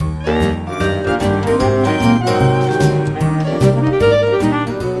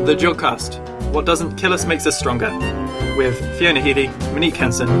The Jogcast. What doesn't kill us makes us stronger. With Fiona Healy, Monique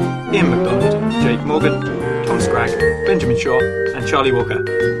Henson, Ian MacDonald, Jake Morgan, Tom Scragg, Benjamin Shaw, and Charlie Walker.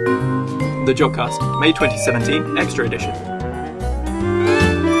 The Jogcast, May 2017, Extra Edition.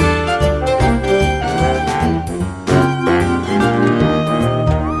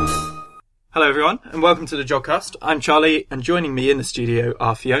 Hello everyone, and welcome to the Jogcast. I'm Charlie, and joining me in the studio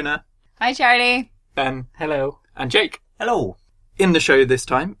are Fiona. Hi Charlie. Ben. Hello. And Jake. Hello. In the show this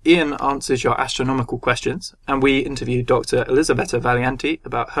time, Ian answers your astronomical questions, and we interview Dr. Elisabetta Valiante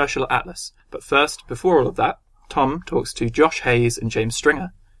about Herschel-ATLAS. But first, before all of that, Tom talks to Josh Hayes and James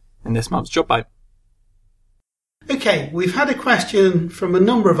Stringer in this month's Job Bite. Okay, we've had a question from a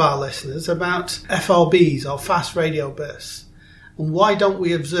number of our listeners about FRBs, or fast radio bursts, and why don't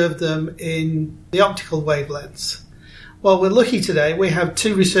we observe them in the optical wavelengths? Well, we're lucky today. We have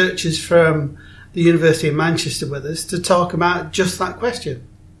two researchers from the University of Manchester with us to talk about just that question.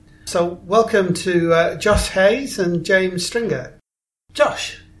 So welcome to Josh Hayes and James Stringer.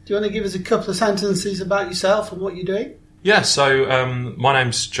 Josh, do you want to give us a couple of sentences about yourself and what you're doing? Yeah, so my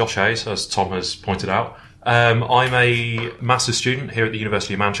name's Josh Hayes, as Tom has pointed out. I'm a master's student here at the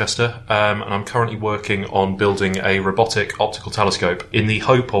University of Manchester, and I'm currently working on building a robotic optical telescope in the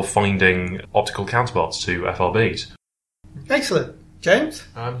hope of finding optical counterparts to FRBs. Excellent. James?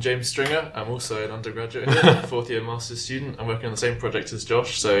 I'm James Stringer. I'm also an undergraduate here, fourth year master's student. I'm working on the same project as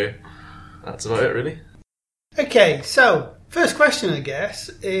Josh, so that's about it really. Okay, so first question I guess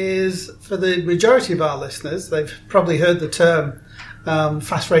is for the majority of our listeners. They've probably heard the term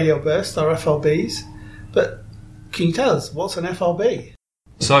fast radio burst or FRBs, but can you tell us what's an FRB?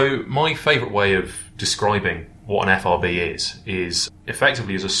 So my favourite way of describing what an FRB is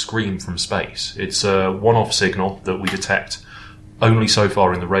effectively as a scream from space. It's a one-off signal that we detect only so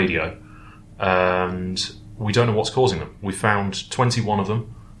far in the radio, and we don't know what's causing them. We've found 21 of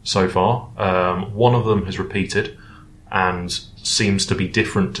them so far. One of them has repeated and seems to be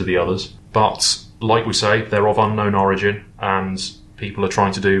different to the others, but like we say, they're of unknown origin, and people are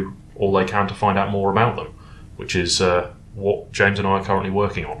trying to do all they can to find out more about them, which is what James and I are currently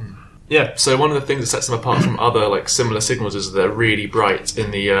working on. Yeah, so one of the things that sets them apart from other similar signals is that they're really bright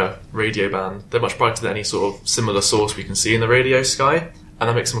in the radio band. They're much brighter than any sort of similar source we can see in the radio sky, and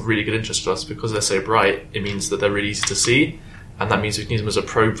that makes them of really good interest for us. Because they're so bright, it means that they're really easy to see, and that means we can use them as a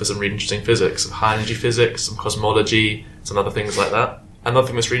probe for some really interesting physics, some high energy physics, some cosmology, some other things like that. Another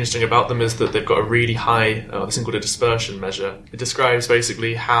thing that's really interesting about them is that they've got a really high, this thing called a dispersion measure. It describes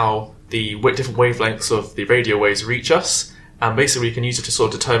basically how the different wavelengths of the radio waves reach us, and basically we can use it to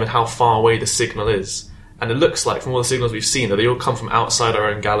sort of determine how far away the signal is. And it looks like, from all the signals we've seen, that they all come from outside our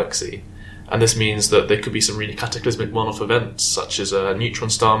own galaxy. And this means that there could be some really cataclysmic one-off events, such as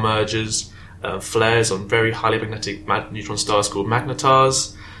neutron star mergers, flares on very highly magnetic neutron stars called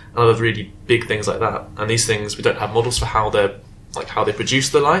magnetars, and other really big things like that. And these things, we don't have models for how they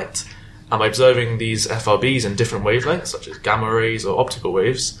produce the light. And by observing these FRBs in different wavelengths, such as gamma rays or optical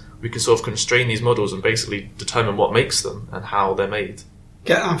waves, we can sort of constrain these models and basically determine what makes them and how they're made.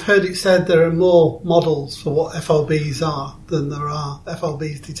 Yeah, I've heard it said there are more models for what FRBs are than there are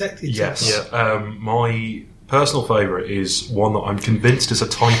FRBs detected. Yes. Yeah. My personal favourite is one that I'm convinced is a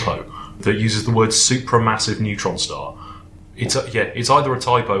typo that uses the word supramassive neutron star. It's either a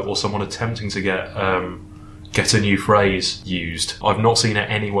typo or someone attempting to get a new phrase used. I've not seen it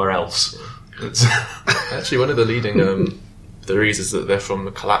anywhere else. Actually, one of the leading theories is that they're from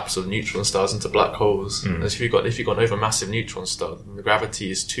the collapse of neutron stars into black holes. If you've got an overmassive neutron star, the gravity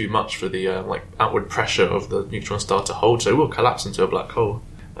is too much for the outward pressure of the neutron star to hold, so it will collapse into a black hole.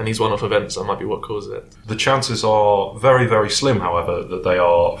 And these one-off events might be what cause it. The chances are very, very slim, however, that they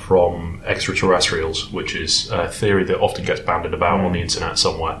are from extraterrestrials, which is a theory that often gets bandied about on the internet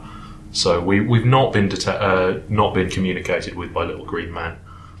somewhere. So we've not been communicated with by little green men,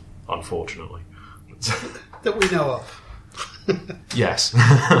 unfortunately. That we know of. Yes.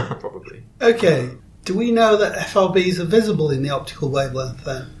 Probably. Okay. Do we know that FRBs are visible in the optical wavelength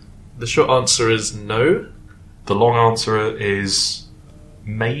then? The short answer is no. The long answer is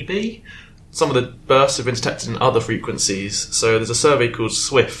maybe. Some of the bursts have been detected in other frequencies. So there's a survey called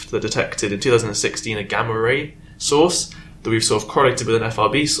SWIFT that detected in 2016 a gamma ray source that we've sort of correlated with an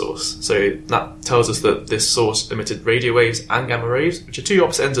FRB source. So that tells us that this source emitted radio waves and gamma rays, which are two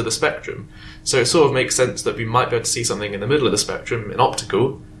opposite ends of the spectrum. So it sort of makes sense that we might be able to see something in the middle of the spectrum in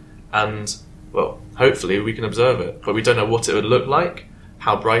optical, and, well, hopefully we can observe it. But we don't know what it would look like,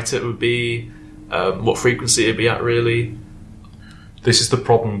 how bright it would be, what frequency it would be at, really. This is the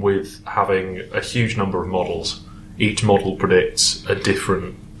problem with having a huge number of models. Each model predicts a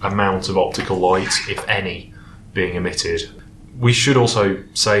different amount of optical light, if any, being emitted. We should also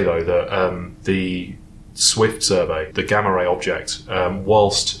say, though, that the Swift survey, the gamma ray object,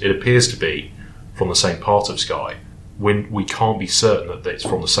 whilst it appears to be from the same part of sky, we can't be certain that it's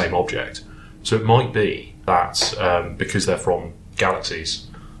from the same object. So it might be that because they're from galaxies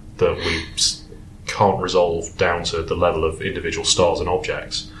that we can't resolve down to the level of individual stars and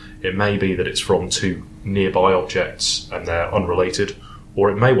objects, it may be that it's from two nearby objects and they're unrelated,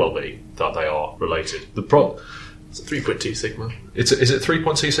 or it may well be that they are related. It's a 3.2 sigma. Is it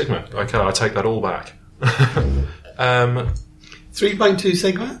 3.2 sigma? Okay, I take that all back. 3.2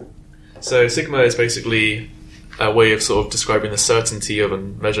 sigma? So sigma is basically a way of sort of describing the certainty of a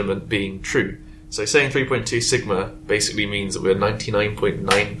measurement being true. So saying 3.2 sigma basically means that we're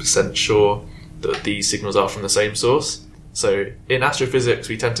 99.9% sure that these signals are from the same source. So in astrophysics,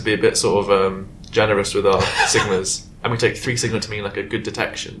 we tend to be a bit sort of generous with our sigmas, and we take 3 sigma to mean like a good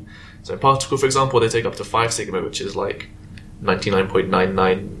detection. So in particle, for example, they take up to 5 sigma, which is like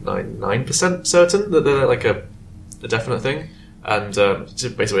 99.9999% certain that they're like a definite thing. And it's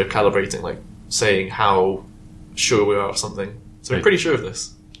basically a way of calibrating, like saying how sure we are of something. So we're pretty sure of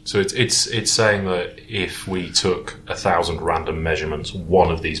this. So it's saying that if we took 1,000 random measurements, one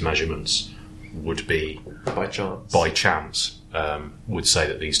of these measurements would be by chance. Would say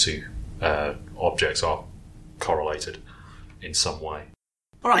that these two objects are correlated in some way.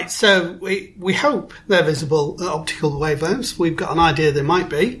 All right, so we hope they're visible at optical wavelengths. We've got an idea they might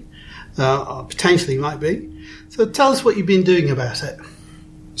be, or potentially might be. So tell us what you've been doing about it.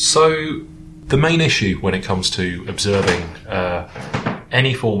 So the main issue when it comes to observing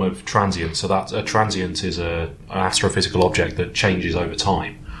any form of transient, so that a transient is an astrophysical object that changes over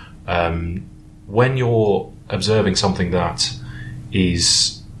time. When you're observing something that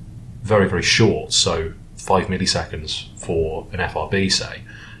is very, very short, so 5 milliseconds for an FRB, say,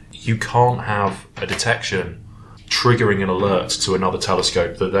 you can't have a detection triggering an alert to another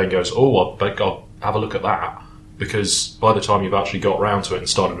telescope that then goes, I'll have a look at that, because by the time you've actually got round to it and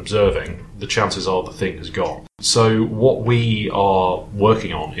started observing, the chances are the thing has gone. So what we are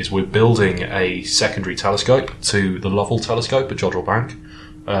working on is we're building a secondary telescope to the Lovell telescope at Jodrell Bank.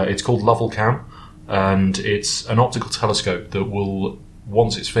 It's called Lovell Cam, and it's an optical telescope that will,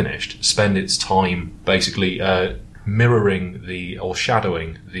 once it's finished, spend its time basically mirroring or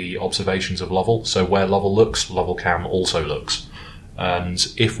shadowing the observations of Lovell. So where Lovell looks, Lovell Cam also looks. And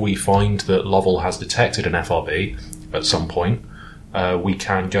if we find that Lovell has detected an FRB at some point, we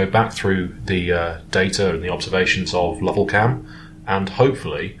can go back through the data and the observations of Lovell Cam and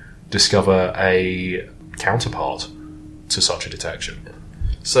hopefully discover a counterpart to such a detection.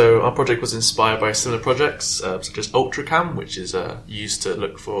 So our project was inspired by similar projects, such as UltraCam, which is used to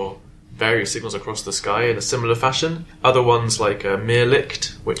look for various signals across the sky in a similar fashion. Other ones like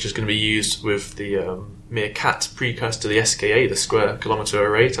MIRLICT, which is going to be used with the MIRCAT precursor to the SKA, the Square Kilometre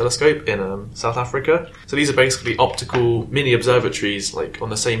Array telescope in South Africa. So these are basically optical mini observatories, like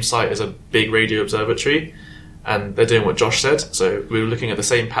on the same site as a big radio observatory. And they're doing what Josh said. So we were looking at the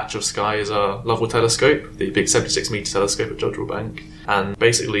same patch of sky as our Lovell telescope, the big 76-metre telescope at Jodrell Bank, and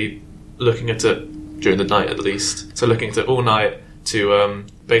basically looking at it during the night at least. So looking at it all night to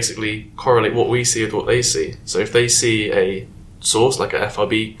basically correlate what we see with what they see. So if they see a source, like a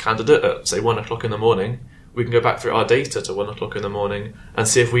FRB candidate at, say, 1 o'clock in the morning, we can go back through our data to 1 o'clock in the morning and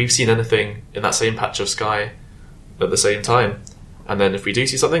see if we've seen anything in that same patch of sky at the same time. And then if we do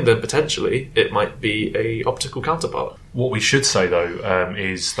see something, then potentially it might be a optical counterpart. What we should say, though,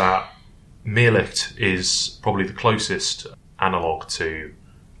 is that MIRLICT is probably the closest analogue to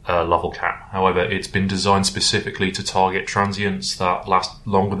Lovell Cam. However, it's been designed specifically to target transients that last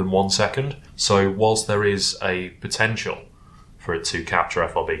longer than 1 second. So whilst there is a potential for it to capture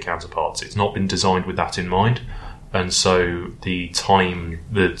FRB counterparts, it's not been designed with that in mind. And so the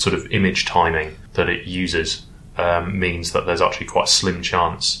sort of image timing that it uses means that there's actually quite a slim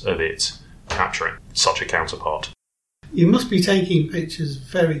chance of it capturing such a counterpart. You must be taking pictures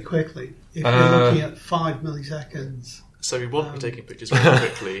very quickly if you're looking at 5 milliseconds. So we want to be taking pictures very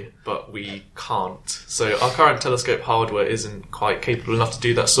quickly, but we can't. So our current telescope hardware isn't quite capable enough to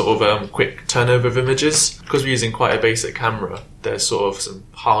do that sort of quick turnover of images. Because we're using quite a basic camera, there's sort of some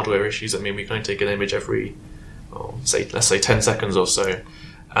hardware issues. I mean, we can only take an image every, let's say 10 seconds or so.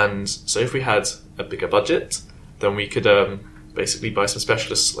 And so if we had a bigger budget, then we could basically buy some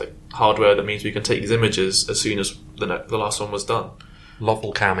specialist like hardware that means we can take these images as soon as the last one was done.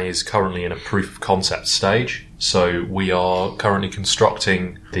 Lovell Cam is currently in a proof of concept stage, so we are currently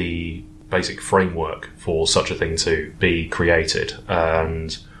constructing the basic framework for such a thing to be created.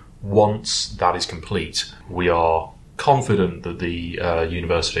 And once that is complete, we are confident that the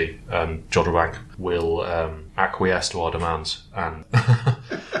university, Jodrell Bank, will acquiesce to our demands and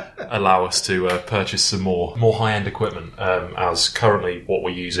allow us to purchase some more high-end equipment, as currently what we're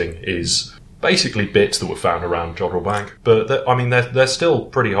using is basically bits that were found around Jodrell Bank. But they're still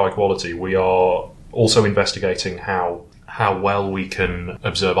pretty high quality. We are also investigating how well we can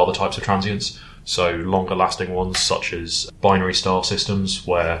observe other types of transients. So longer lasting ones, such as binary star systems,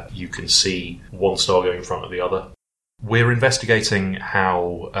 where you can see one star going in front of the other. We're investigating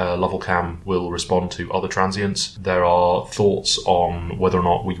how Lovell-Cam will respond to other transients. There are thoughts on whether or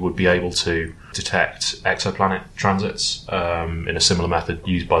not we would be able to detect exoplanet transits in a similar method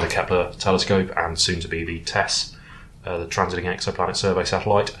used by the Kepler telescope and soon to be the TESS, the Transiting Exoplanet Survey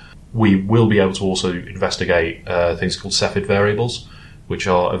Satellite. We will be able to also investigate things called Cepheid variables, which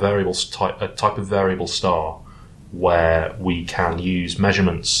are a type of variable star where we can use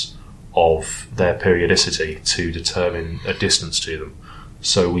measurements of their periodicity to determine a distance to them.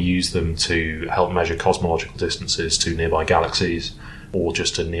 So we use them to help measure cosmological distances to nearby galaxies or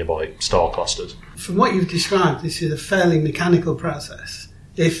just to nearby star clusters. From what you've described, this is a fairly mechanical process.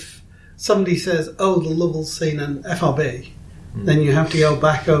 If somebody says, the Lovell's seen an FRB, then you have to go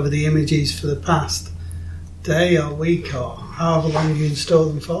back over the images for the past day or week or however long you can store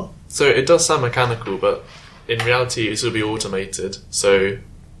them for. So it does sound mechanical, but in reality it's will be automated. So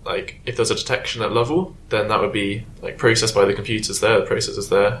if there's a detection at Lovell, then that would be processed by the computers there, the processors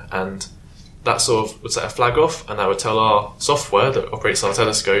there, and that sort of would set a flag off, and that would tell our software that operates our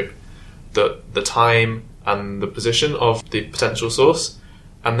telescope that the time and the position of the potential source.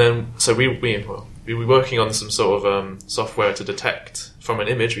 And then so we'll be working on some sort of software to detect from an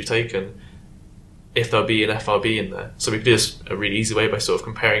image we've taken if there'll be an FRB in there. So we could do this a really easy way by sort of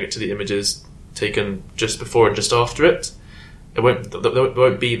comparing it to the images taken just before and just after it. There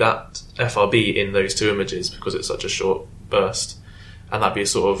won't be that FRB in those two images because it's such a short burst, and that'd be a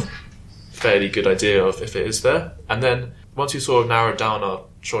sort of fairly good idea of if it is there. And then once we sort of narrowed down our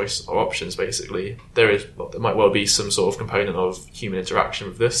choice or options, basically, there might well be some sort of component of human interaction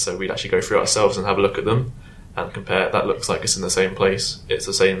with this. So we'd actually go through it ourselves and have a look at them and compare. That looks like it's in the same place. It's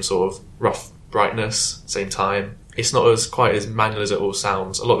the same sort of rough brightness, same time. It's not quite as manual as it all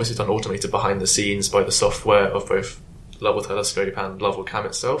sounds. A lot of this is done automated behind the scenes by the software of both Lovell Telescope and Lovell-Cam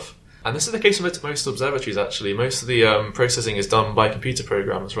itself. And this is the case with most observatories, actually. Most of the processing is done by computer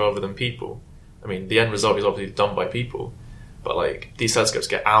programs rather than people. I mean, the end result is obviously done by people, but these telescopes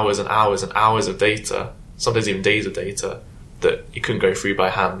get hours and hours and hours of data, sometimes even days of data, that you couldn't go through by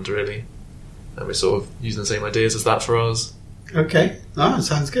hand, really. And we're sort of using the same ideas as that for ours. Okay,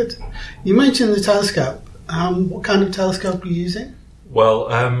 sounds good. You mentioned the telescope. What kind of telescope are you using?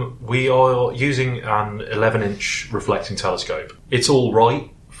 Well, we are using an 11-inch reflecting telescope. It's all right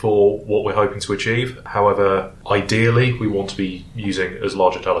for what we're hoping to achieve. However, ideally, we want to be using as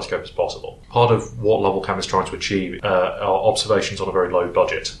large a telescope as possible. Part of what Lovell-Cam is trying to achieve are observations on a very low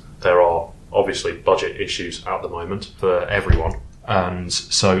budget. There are obviously budget issues at the moment for everyone. And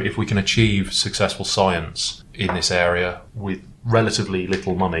so if we can achieve successful science in this area with relatively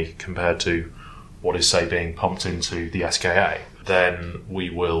little money compared to what is, say, being pumped into the SKA, then we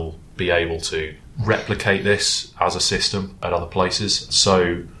will be able to replicate this as a system at other places.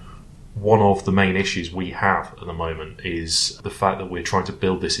 So one of the main issues we have at the moment is the fact that we're trying to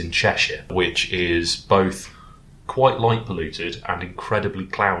build this in Cheshire, which is both quite light polluted and incredibly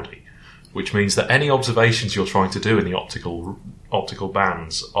cloudy, which means that any observations you're trying to do in the optical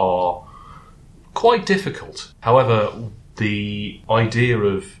bands are quite difficult. However, the idea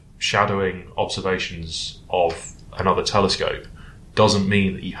of shadowing observations of another telescope doesn't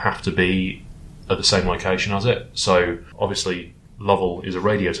mean that you have to be at the same location as it. So obviously Lovell is a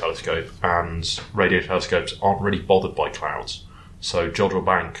radio telescope, and radio telescopes aren't really bothered by clouds. So Jodrell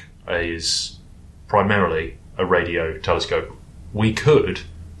Bank is primarily a radio telescope. We could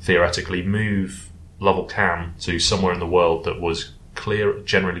theoretically move Lovell-Cam to somewhere in the world that was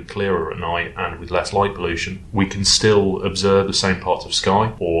generally clearer at night and with less light pollution. We can still observe the same parts of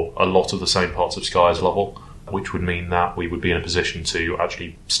sky, or a lot of the same parts of sky as Lovell, which would mean that we would be in a position to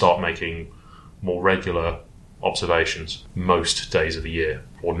actually start making more regular observations most days of the year,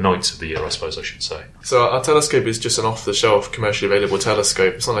 or nights of the year, I suppose I should say. So our telescope is just an off-the-shelf, commercially available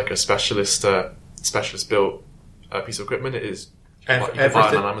telescope. It's not like a specialist-built piece of equipment. It is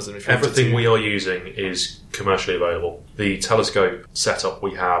everything we are using is commercially available. The telescope setup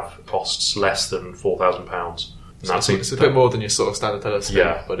we have costs less than £4,000. It's a bit more than your sort of standard telescope,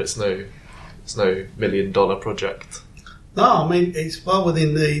 yeah. But it's no $1 million project. No, I mean, it's well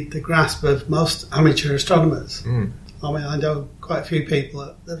within the grasp of most amateur astronomers. I mean, I know quite a few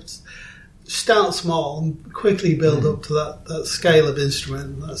people that start small and quickly build up to that scale of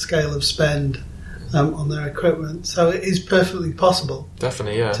instrument, that scale of spend on their equipment. So it is perfectly possible,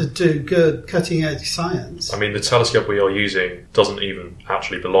 definitely, yeah, to do good cutting-edge science. I mean, the telescope we are using doesn't even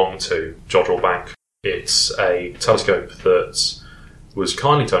actually belong to Jodrell Bank. It's a telescope that was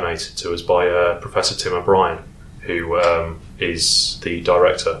kindly donated to us by Professor Tim O'Brien, who is the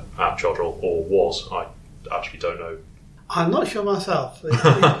director at Jodrell, or was. I actually don't know. I'm not sure myself. It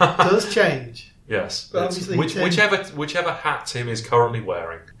does change. Yes. But obviously whichever hat Tim is currently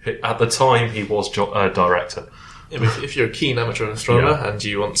wearing. At the time, he was director. If you're a keen amateur astronomer and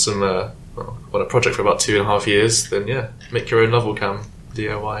you want some a project for about 2.5 years, then make your own level cam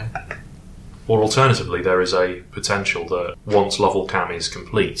DIY. Or alternatively, there is a potential that once level cam is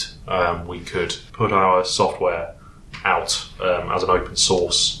complete, we could put our software out as an open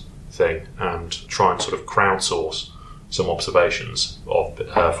source thing and try and sort of crowdsource some observations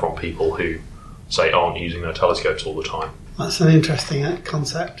from people who, say, aren't using their telescopes all the time. That's an interesting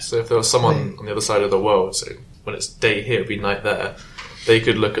concept. So if there was someone on the other side of the world, so when it's day here, it'd be night there, they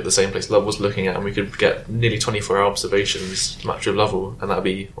could look at the same place Lovell's looking at, and we could get nearly 24-hour observations to match with Lovell, and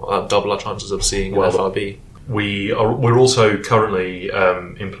that'd double our chances of seeing an FRB. We're also currently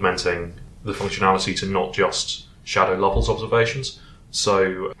implementing the functionality to not just shadow Lovell's observations.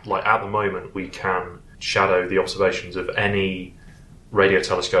 So, like at the moment, we can shadow the observations of any radio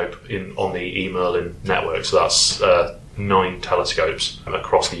telescope on the eMerlin network. So that's 9 telescopes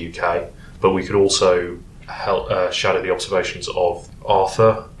across the UK. But we could also shadow the observations of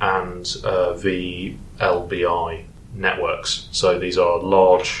Arthur and the LBI networks. So these are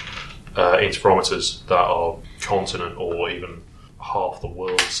large interferometers that are continent or even half the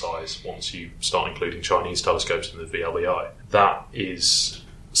world size once you start including Chinese telescopes in the VLBI. That is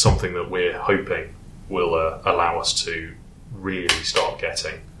something that we're hoping will allow us to really start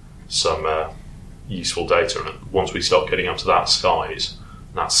getting some useful data. And once we start getting up to that size,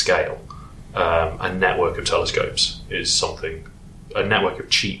 that scale, a network of telescopes is something, a network of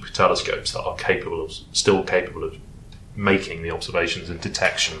cheap telescopes that are still capable of making the observations and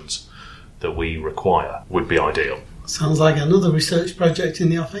detections that we require would be ideal. Sounds like another research project in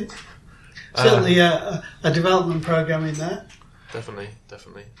the offing. Certainly a development program in there. Definitely.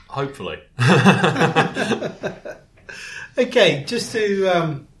 Hopefully. Okay, just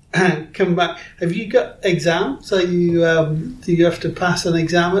to come back, have you got exams? So do you have to pass an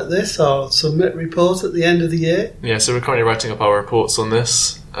exam at this or submit reports at the end of the year? Yeah, so we're currently writing up our reports on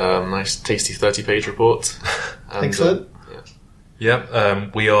this. Nice, tasty 30-page report. And, excellent.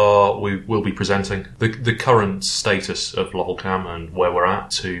 We will be presenting the current status of Lovell Cam and where we're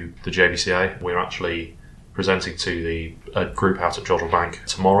at to the JVCA. We're actually presenting to a group out at Jodrell Bank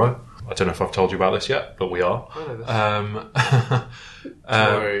tomorrow. I don't know if I've told you about this yet, but we are.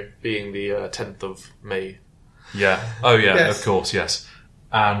 Tomorrow being the 10th of May. Yeah. Oh, yeah. Yes. Of course. Yes.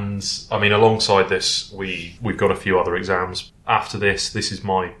 And I mean, alongside this, we've got a few other exams. After this is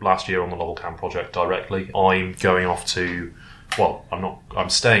my last year on the Lovell Cam project directly. I'm going off to. Well, I'm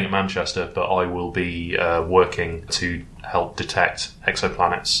staying at Manchester, but I will be working to help detect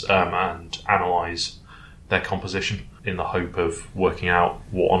exoplanets and analyse their composition in the hope of working out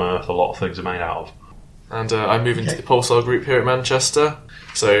what on earth a lot of things are made out of. And I'm moving to the Pulsar group here at Manchester.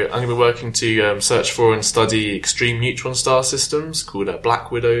 So I'm going to be working to search for and study extreme neutron star systems called black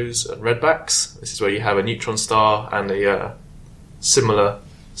widows and redbacks. This is where you have a neutron star and a similar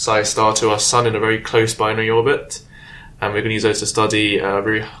size star to our Sun in a very close binary orbit. And we're going to use those to study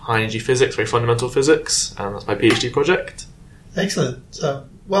very high energy physics, very fundamental physics, and that's my PhD project. Excellent. So,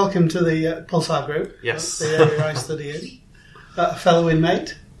 welcome to the Pulsar group. Yes. That's the area I study in. A fellow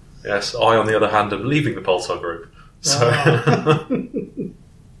inmate. Yes, I, on the other hand, am leaving the Pulsar group. So.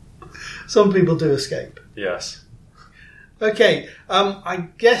 Some people do escape. Yes. Okay, I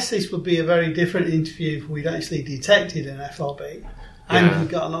guess this would be a very different interview if we'd actually detected an FRB and we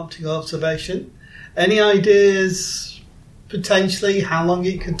got an optical observation. Any ideas? Potentially, how long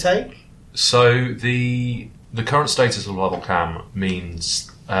it could take? So the current status of Lovell Cam means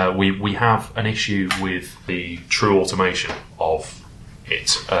we have an issue with the true automation of it.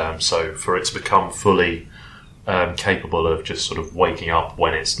 So for it to become fully capable of just sort of waking up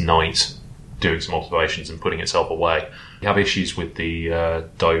when it's night, doing some observations and putting itself away, we have issues with the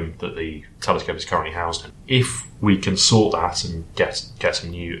dome that the telescope is currently housed in. If we can sort that and get a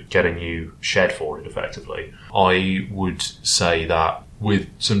new shed for it effectively, I would say that with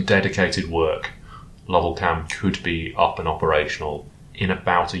some dedicated work, Lovell Cam could be up and operational in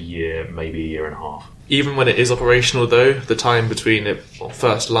about a year, maybe a year and a half. Even when it is operational though, the time between it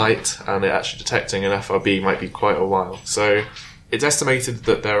first light and it actually detecting an FRB might be quite a while. So it's estimated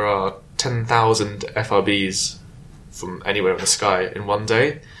that there are 10,000 FRBs from anywhere in the sky in one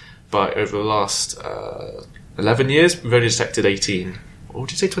day. But over the last 11 years, we've only detected 18. Or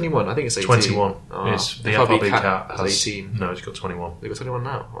did you say 21? I think it's 18. 21. It's the FRB cat has 18. No, it's got 21. They've got 21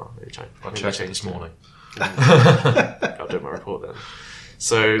 now? Well, I checked it this morning. I'll do my report then.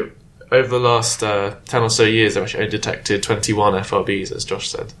 So, over the last 10 or so years, I've actually only detected 21 FRBs, as Josh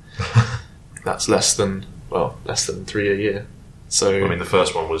said. That's less than 3 a year. So, I mean, the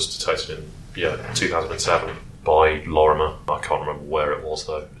first one was detected in 2007 by Lorimer. I can't remember where it was,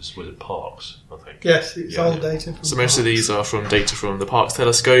 though. Was it Parkes, I think? Yes, it's old data. So most of these are from data from the Parkes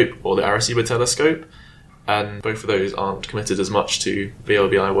telescope or the Arecibo telescope, and both of those aren't committed as much to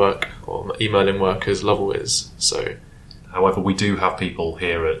VLBI work or e-Merlin work as Lovell is. So, however, we do have people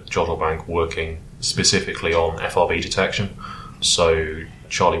here at Jodrell Bank working specifically on FRB detection. So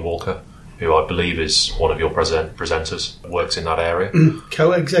Charlie Walker, who I believe is one of your presenters, works in that area.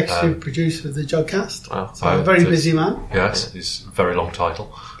 Co-executive producer of the Jodcast. Wow. So a very busy man. Yes, it's a very long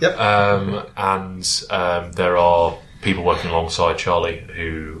title. Yep. And there are people working alongside Charlie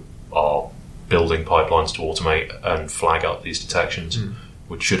who are building pipelines to automate and flag up these detections,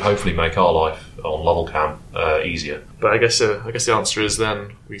 which should hopefully make our life on Lovell Cam easier. But I guess the answer is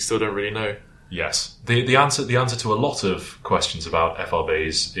then we still don't really know. Yes. The answer to a lot of questions about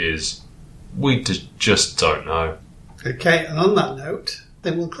FRBs is we just don't know. Okay, and on that note,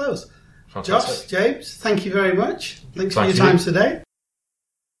 then we'll close. Fantastic. Josh, James, thank you very much. Thanks for Thank your you. time today.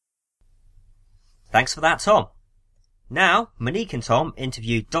 Thanks for that, Tom. Now, Monique and Tom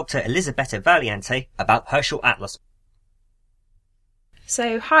interviewed Dr. Elisabetta Valiante about Herschel-ATLAS.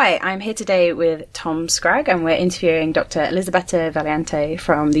 So, hi, I'm here today with Tom Scragg, and we're interviewing Dr. Elisabetta Valiante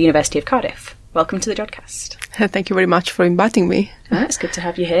from the University of Cardiff. Welcome to the Jodcast. Thank you very much for inviting me. It's good to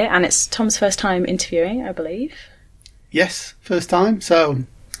have you here, and it's Tom's first time interviewing, I believe. Yes, first time, so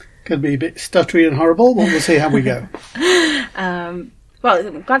could be a bit stuttery and horrible, but we'll see how we go. Well,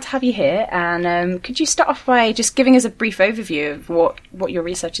 I'm glad to have you here, and could you start off by just giving us a brief overview of what your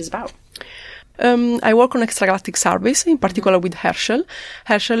research is about? I work on extragalactic surveys, in particular with Herschel.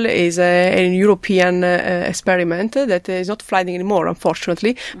 Herschel is a European experiment that is not flying anymore,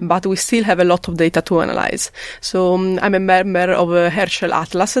 unfortunately, but we still have a lot of data to analyze. So I'm a member of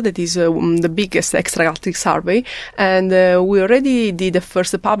Herschel-ATLAS, that is the biggest extragalactic survey, and we already did the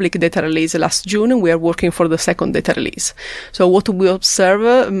first public data release last June. We are working for the second data release. So what we observe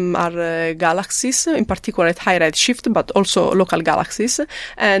are galaxies, in particular at high redshift, but also local galaxies,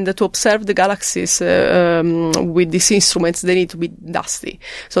 and to observe the galaxies with these instruments, they need to be dusty.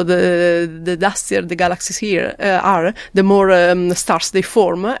 So the dustier the galaxies here are, the more stars they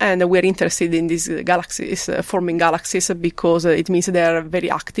form, and we're interested in these galaxies, forming galaxies, because it means they are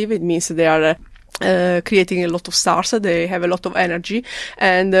very active. It means they are creating a lot of stars. They have a lot of energy,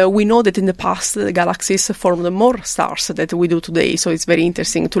 and we know that in the past the galaxies formed more stars than we do today. So it's very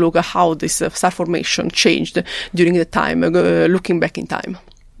interesting to look at how this star formation changed during the time, looking back in time.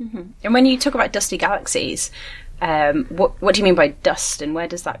 Mm-hmm. And when you talk about dusty galaxies, what do you mean by dust, and where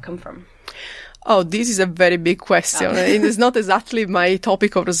does that come from? Oh, this is a very big question. It is not exactly my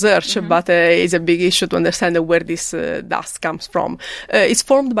topic of research, but it's a big issue to understand where this dust comes from. It's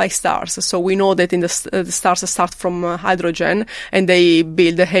formed by stars, so we know that in the stars start from hydrogen, and they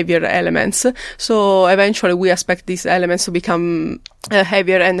build heavier elements. So eventually we expect these elements to become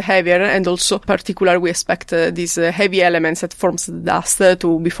heavier and heavier, and also particularly we expect these heavy elements that forms the dust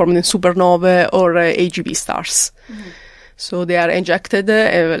to be formed in supernovae or AGB stars. So they are injected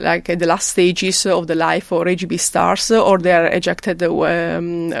like at the last stages of the life of AGB stars, or they are ejected,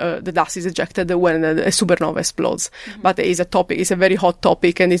 the dust is ejected when a supernova explodes. But it is a very hot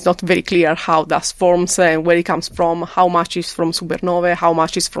topic, and it's not very clear how dust forms and where it comes from, how much is from supernovae, how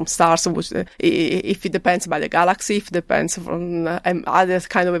much is from stars, if it depends by the galaxy, if it depends from other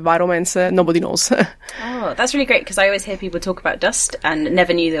kind of environments, nobody knows. Oh, that's really great, because I always hear people talk about dust and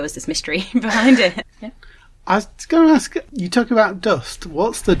never knew there was this mystery behind it. Yeah. I was going to ask, you talk about dust.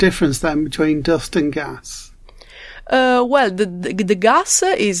 What's the difference then between dust and gas? Well, the gas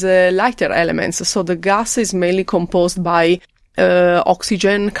is lighter elements. So the gas is mainly composed by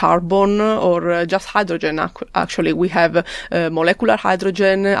oxygen, carbon, or just hydrogen. Actually, we have molecular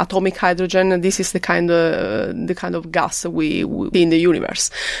hydrogen, atomic hydrogen. This is the kind of gas we see in the universe.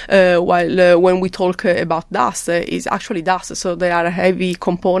 While when we talk about dust, is actually dust. So they are heavy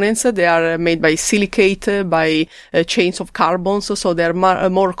components. They are made by silicate, by chains of carbons. So they are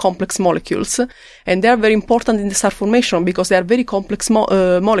more complex molecules, and they are very important in the star formation because they are very complex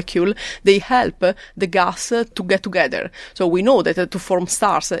molecule. They help the gas to get together. So we know know that to form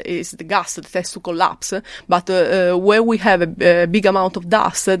stars is the gas that has to collapse, but where we have a big amount of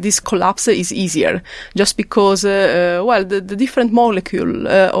dust, this collapse is easier, just because, the different molecule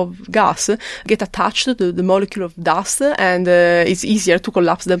of gas get attached to the molecule of dust, and it's easier to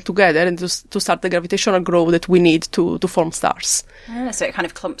collapse them together and to start the gravitational growth that we need to form stars. So it kind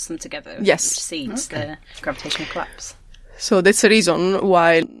of clumps them together, yes, which seeds the gravitational collapse. So that's the reason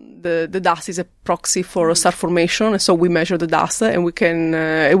why the dust is a proxy for star formation. So we measure the dust, and we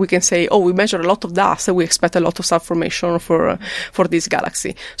can say, oh, we measure a lot of dust, we expect a lot of star formation for this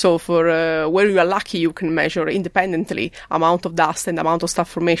galaxy. So for where you are lucky, you can measure independently amount of dust and amount of star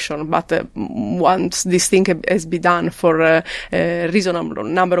formation. But once this thing has been done for a reasonable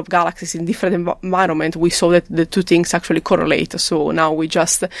number of galaxies in different environments, we saw that the two things actually correlate. So now we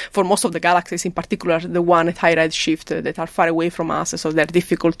just, for most of the galaxies, in particular the one at high redshift that are far away from us, so they're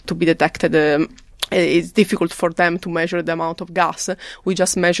difficult to be detected. It's difficult for them to measure the amount of gas. We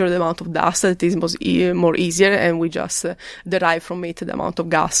just measure the amount of dust. That is more easier, and we just derive from it the amount of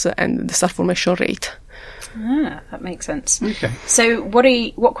gas and the star formation rate. That makes sense. Okay. So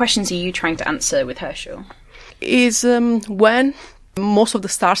what questions are you trying to answer with Herschel? Is when most of the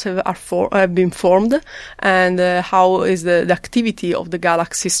stars have been formed, and how is the activity of the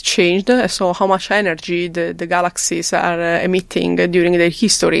galaxies changed, so how much energy the galaxies are emitting during their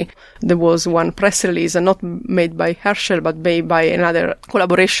history. There was one press release, not made by Herschel, but made by another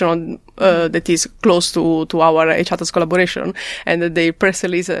collaboration that is close to our H-ATLAS collaboration, and the press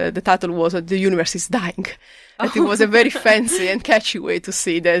release, the title was "The Universe is Dying." It was a very fancy and catchy way to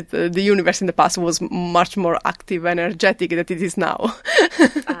see that the universe in the past was much more active and energetic than it is now.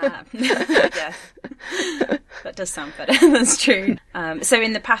 Yeah, that does sound better. That's true. So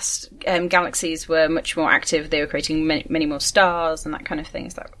in the past, galaxies were much more active. They were creating many more stars and that kind of thing.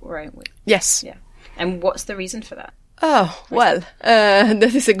 Is that right? Yes. Yeah. And what's the reason for that? Oh, well,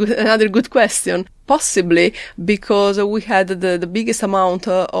 that is another good question. Possibly because we had the biggest amount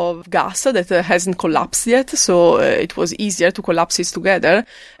of gas that hasn't collapsed yet, so it was easier to collapse it together.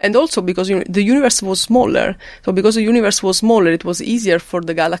 And also because the universe was smaller. So because the universe was smaller, it was easier for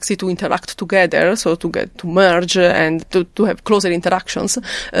the galaxy to interact together, so to merge and to have closer interactions.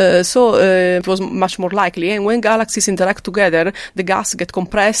 So it was much more likely. And when galaxies interact together, the gas get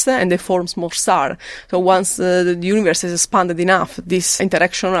compressed and they form more stars. So once the universe has expanded enough, these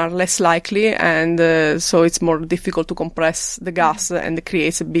interactions are less likely, and so it's more difficult to compress the gas and it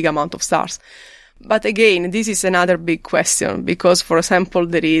creates a big amount of stars. But again, this is another big question, because, for example,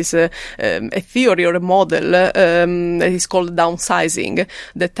 there is a theory or a model that is called downsizing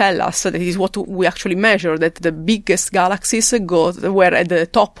that tell us that is what we actually measure, that the biggest galaxies were at the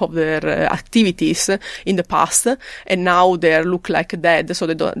top of their activities in the past, and now they look like dead, so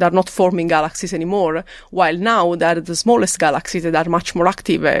they're not forming galaxies anymore, while now they're the smallest galaxies that are much more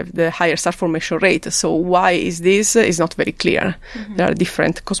active, have the higher star formation rate. So why is this? Is not very clear. Mm-hmm. There are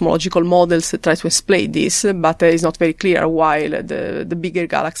different cosmological models that try to explain this, but it's not very clear why the bigger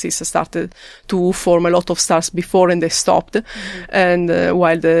galaxies started to form a lot of stars before and they stopped, mm-hmm. and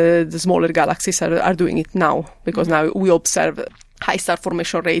while the smaller galaxies are doing it now, because mm-hmm. now we observe high star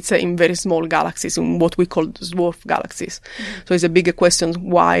formation rates in very small galaxies, in what we call dwarf galaxies. Mm-hmm. So it's a bigger question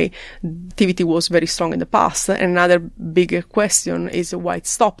why activity was very strong in the past, and another bigger question is why it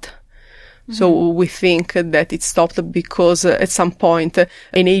stopped. So we think that it stopped because at some point an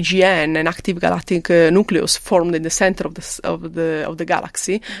AGN, an active galactic nucleus, formed in the center of the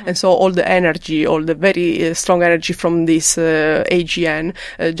galaxy, mm-hmm. and so all the energy, all the very strong energy from this AGN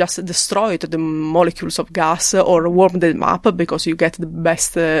just destroyed the molecules of gas or warmed them up, because you get the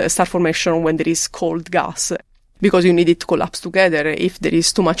best star formation when there is cold gas, because you need it to collapse together. If there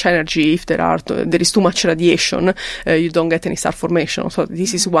is too much energy, if there is too much radiation, you don't get any star formation. So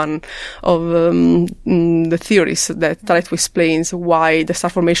this is one of the theories that try to explain why the star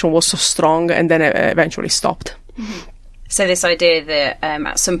formation was so strong and then eventually stopped. Mm-hmm. So this idea that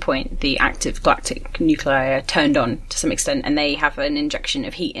at some point the active galactic nuclei are turned on to some extent, and they have an injection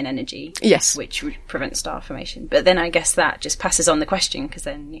of heat and energy, yes, which would prevent star formation. But then I guess that just passes on the question, because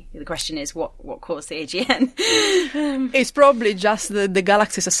then the question is what caused the AGN? It's probably just the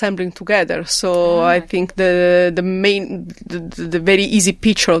galaxies assembling together. So I think the very easy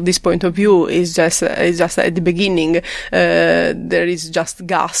picture of this point of view is just at the beginning there is just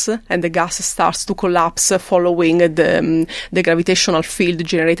gas, and the gas starts to collapse following the gravitational field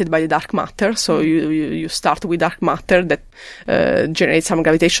generated by the dark matter. So you start with dark matter that generates some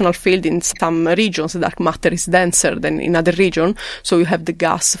gravitational field. In some regions, the dark matter is denser than in other regions. So you have the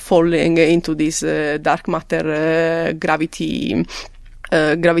gas falling into this dark matter gravity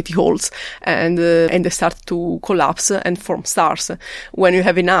gravity holes, and they start to collapse and form stars. When you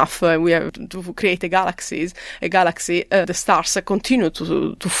have enough, we have to create a galaxy, the stars continue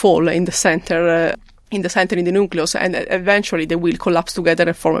to fall in the center, in the nucleus, and eventually they will collapse together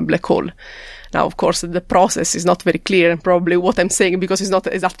and form a black hole. Now, of course, the process is not very clear, and probably what I'm saying, because it's not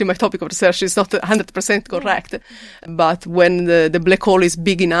exactly my topic of research, is not 100% correct. But when the black hole is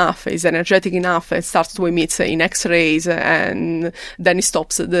big enough, is energetic enough, it starts to emit in X-rays, and then it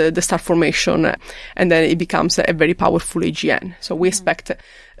stops the star formation, and then it becomes a very powerful AGN. So we expect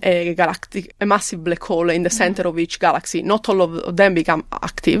a massive black hole in the center of each galaxy. Not all of them become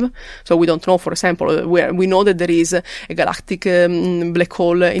active. So we don't know, for example, we know that there is a galactic black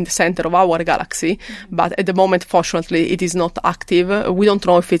hole in the center of our galaxy, but at the moment, fortunately, it is not active. We don't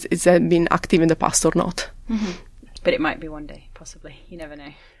know if it's been active in the past or not. But it might be one day, possibly. You never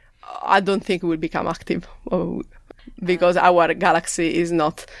know. I don't think it will become active. Because our galaxy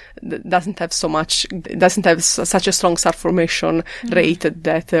doesn't have such a strong star formation rate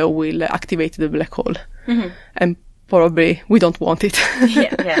that will activate the black hole, and probably we don't want it.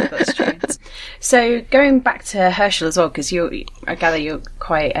 yeah, that's true. So going back to Herschel as well, because I gather you're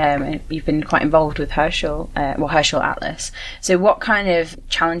you've been quite involved with Herschel, Herschel-ATLAS. So what kind of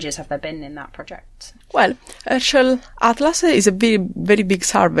challenges have there been in that project? Well, Herschel-ATLAS is a very, very big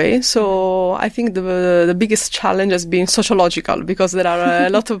survey, so I think the biggest challenge has been sociological, because there are a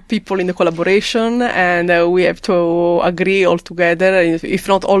lot of people in the collaboration, and we have to agree all together. If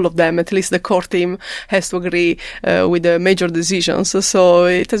not all of them, at least the core team has to agree with the major decisions. So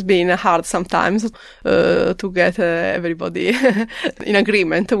it has been hard sometimes to get everybody in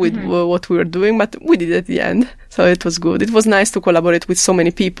agreement with what we were doing, but we did it at the end. So it was good. It was nice to collaborate with so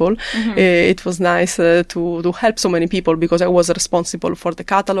many people. It was nice to help so many people, because I was responsible for the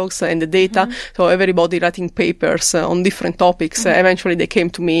catalogs and the data. So everybody writing papers on different topics. Eventually they came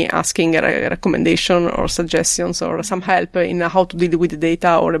to me asking a recommendation or suggestions or some help in how to deal with the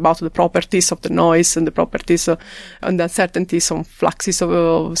data, or about the properties of the noise and the properties and the uncertainties on fluxes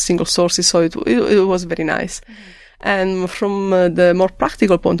of single sources. So it was very nice. And from the more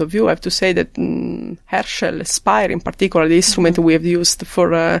practical point of view, I have to say that Herschel, Spire in particular, the instrument we have used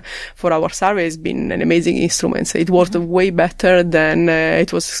for our survey, has been an amazing instrument. It worked way better than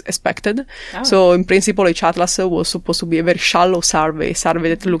it was expected. Oh. So in principle, H-ATLAS was supposed to be a very shallow survey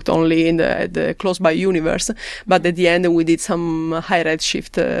that looked only in the close by universe. But at the end, we did some high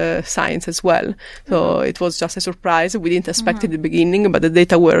redshift science as well. So it was just a surprise. We didn't expect it at the beginning, but the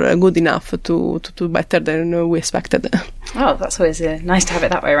data were good enough to do better than we expected. Oh, that's always nice to have it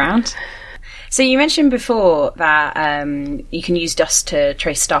that way around. So you mentioned before that you can use dust to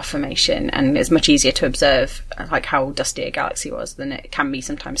trace star formation, and it's much easier to observe like how dusty a galaxy was than it can be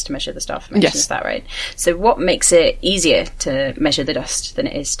sometimes to measure the star formation. Yes. Is that right? So what makes it easier to measure the dust than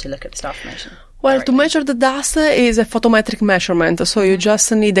it is to look at the star formation? Well, to measure the dust is a photometric measurement. So you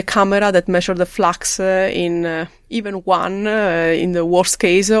just need a camera that measures the flux in even one, in the worst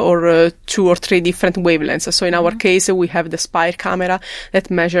case, or 2 or 3 different wavelengths. So in our case, we have the Spire camera that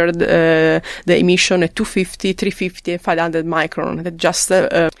measured the emission at 250, 350, and 500 micron that just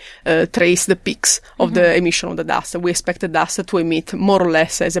trace the peaks of the emission of the dust. We expect the dust to emit more or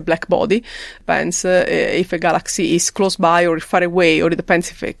less as a black body. Depends if a galaxy is close by or far away, or it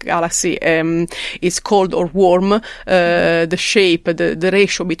depends if a galaxy is cold or warm. The shape, the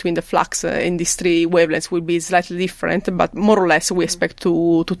ratio between the flux in these 3 wavelengths will be slightly different, but more or less we expect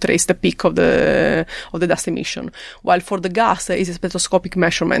to trace the peak of the dust emission. While for the gas, it's a spectroscopic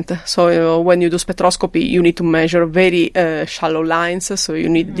measurement. So when you do spectroscopy, you need to measure very shallow lines. So you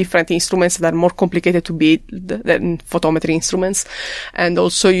need different instruments that are more complicated to build than photometry instruments, and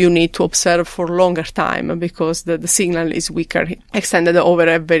also you need to observe for longer time, because the signal is weaker, extended over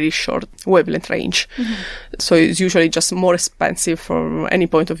a very short wavelength range. So it's usually just more expensive from any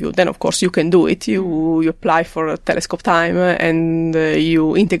point of view. Then of course you can do it. You apply for telescope time, and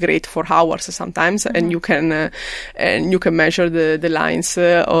you integrate for hours sometimes, and you can measure the lines,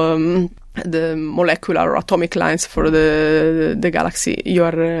 the molecular or atomic lines for the galaxy you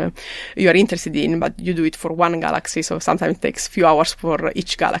are interested in, but you do it for one galaxy, so sometimes it takes a few hours for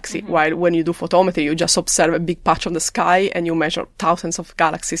each galaxy. While when you do photometry, you just observe a big patch of the sky and you measure thousands of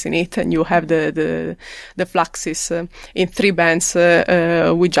galaxies in it, and you have the fluxes in 3 bands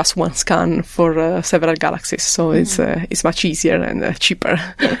with just one scan for several galaxies. So it's much easier and cheaper.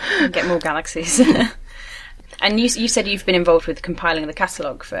 Yeah, you get more galaxies. And you said you've been involved with compiling the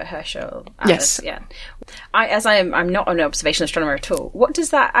catalogue for Herschel-ATLAS. Yes. Yeah. I'm not an observational astronomer at all. What does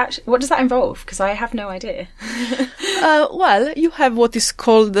that involve? Because I have no idea. Well, you have what is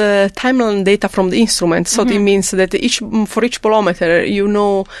called timeline data from the instrument. So it means that for each bolometer, you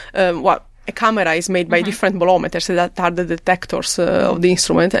know what. A camera is made by different bolometers that are the detectors of the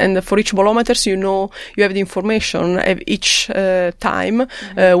instrument, and for each bolometers you have the information of each time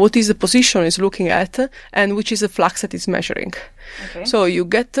what is the position is looking at and which is the flux that is measuring. Okay. So you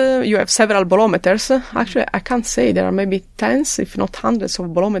have several bolometers. Actually, I can't say, there are maybe tens, if not hundreds of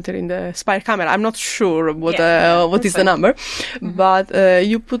bolometers in the Spire camera. I'm not sure what is the number, but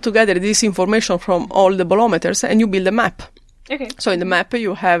you put together this information from all the bolometers and you build a map. Okay. So in the map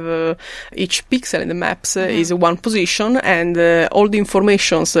you have each pixel in the maps is one position, and all the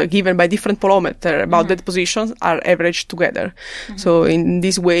informations given by different bolometer about that position are averaged together. So in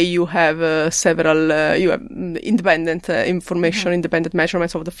this way you have several you have independent information, independent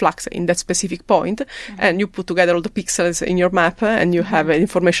measurements of the flux in that specific point, and you put together all the pixels in your map and you have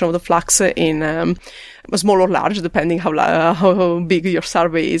information of the flux in small or large, depending how big your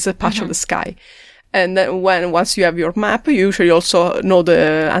survey is, a patch of the sky. And then once you have your map, you usually also know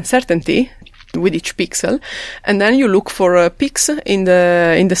the uncertainty with each pixel, and then you look for peaks in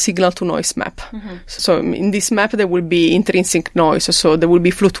the signal to noise map. So in this map there will be intrinsic noise, so there will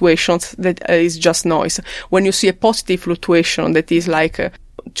be fluctuations that is just noise. When you see a positive fluctuation that is like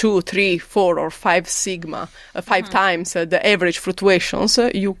 2, 3, 4, or 5 sigma, 5 times the average fluctuations,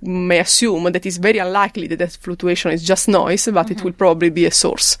 you may assume that it's very unlikely that that fluctuation is just noise, but it will probably be a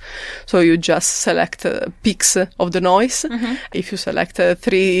source. So you just select peaks of the noise. If you select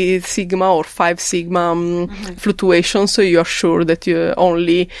 3 sigma or 5 sigma fluctuations, so you are sure that you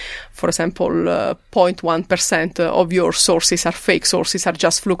only, for example, 0.1% of your sources are fake sources, are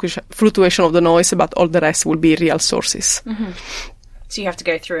just fluctuation of the noise, but all the rest will be real sources. So you have to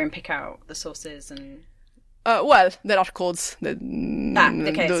go through and pick out the sources and... well, there are codes that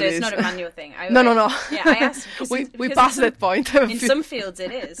okay, do so this. it's not a manual thing. No. Yeah, I asked... We passed that point. In some fields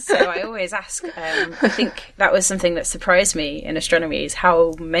it is, so I always ask. I think that was something that surprised me in astronomy, is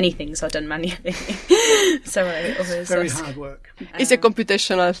how many things are done manually. So I always Very ask. hard work. It's a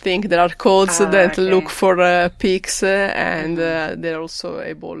computational thing. There are codes that look for peaks, and they're also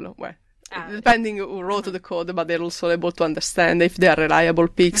able... Well, depending who wrote the code, but they're also able to understand if they are reliable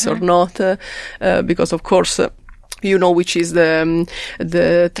peaks or not, because of course you know which is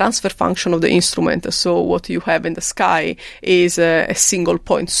the transfer function of the instrument. So what you have in the sky is a single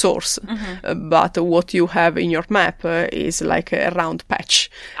point source, but what you have in your map is like a round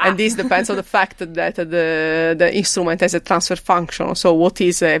patch. And this depends on the fact that the instrument has a transfer function. So what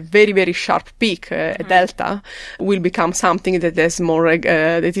is a very, very sharp peak, a delta, will become something that is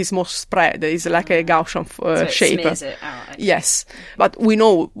more spread. It's like a Gaussian so shape. It smears it out. Yes, but we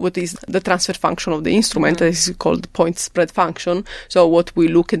know what is the transfer function of the instrument. This is called point spread function. So what we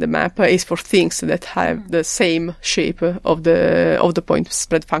look in the map is for things that have the same shape of the point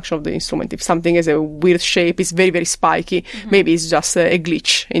spread function of the instrument. If something has a weird shape, it's very, very spiky, maybe it's just a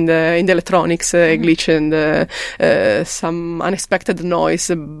glitch in the electronics, a glitch and some unexpected noise,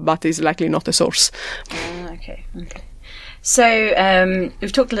 but is likely not a source. Okay. So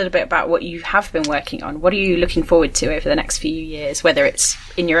we've talked a little bit about what you have been working on. What are you looking forward to over the next few years, whether it's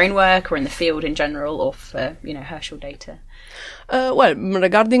in your own work or in the field in general, or for Herschel data? Well,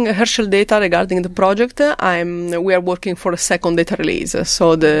 regarding Herschel data, regarding the project, we are working for a second data release.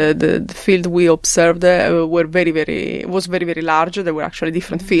 So the field we observed was very, very large. There were actually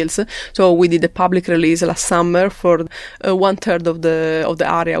different fields. So we did a public release last summer for 1/3 of the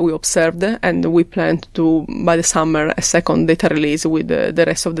area we observed, and we plan to do by the summer a second data release with the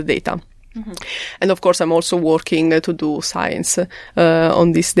rest of the data. And of course, I'm also working to do science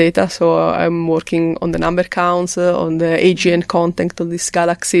on this data. So I'm working on the number counts, on the AGN content of these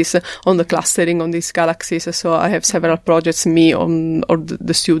galaxies, on the clustering on these galaxies. So I have several projects or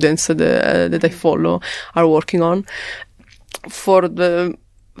the students that I follow are working on. For the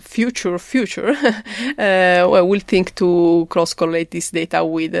future, well, we'll think to cross-correlate this data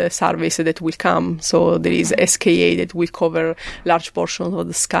with surveys that will come. So there is SKA that will cover large portions of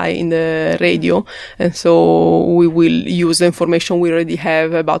the sky in the radio, and so we will use the information we already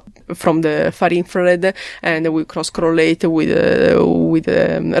have from the far infrared, and we cross-correlate with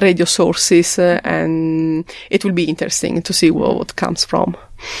radio sources, and it will be interesting to see what comes from.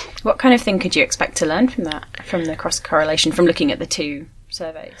 What kind of thing could you expect to learn from that, from the cross-correlation, from looking at the two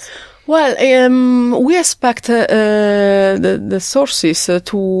surveys? Well, we expect the sources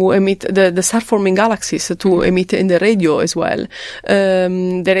to emit, the star-forming galaxies to emit in the radio as well.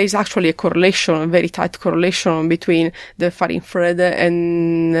 There is actually a correlation, a very tight correlation between the far infrared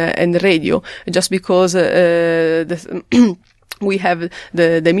and radio, just because we have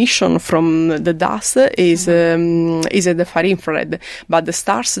the emission from the dust is at the far infrared, but the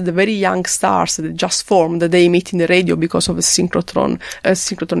stars, the very young stars that just formed, they emit in the radio because of a synchrotron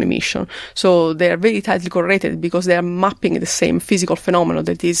emission. So they are very tightly correlated because they are mapping the same physical phenomenon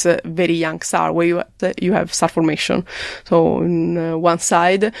that is a very young star, where you have star formation. So on one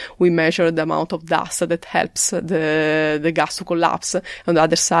side we measure the amount of dust that helps the gas to collapse. On the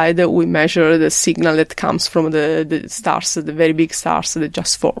other side we measure the signal that comes from the stars, the very big stars that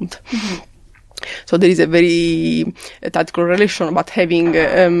just formed. So there is a very tight correlation, but having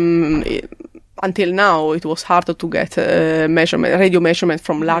until now it was harder to get radio measurement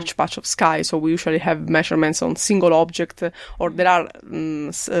from large patch of sky. So we usually have measurements on single object, or there are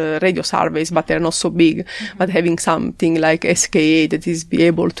radio surveys, but they're not so big. But having something like SKA that is be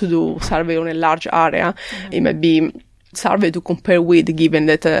able to do survey on a large area, it might be survey to compare with, given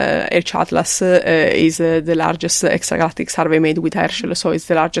that Herschel-ATLAS is the largest extragalactic survey made with Herschel, so it's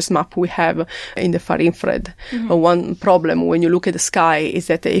the largest map we have in the far infrared. One problem when you look at the sky is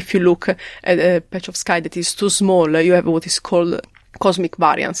that if you look at a patch of sky that is too small, you have what is called cosmic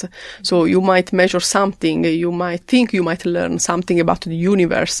variance. So you might measure something, you might think you might learn something about the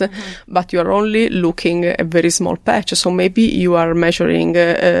universe, but you are only looking at a very small patch. So maybe you are measuring,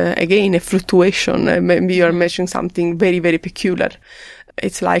 again, a fluctuation. Maybe you are measuring something very, very peculiar.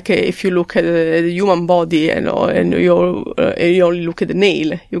 It's like if you look at the human body and you only look at the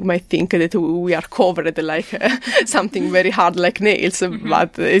nail, you might think that we are covered like something very hard like nails,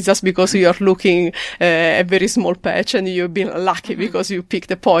 but it's just because you are looking a very small patch and you've been lucky because you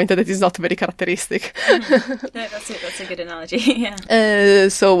picked a point that is not very characteristic. No, that's a good analogy. Yeah.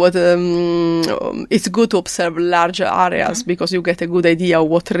 So what it's good to observe large areas because you get a good idea of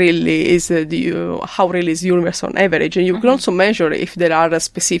what really is how really is the universe on average, and you can also measure if there are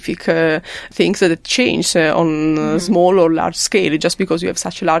specific things that change on small or large scale. Just because you have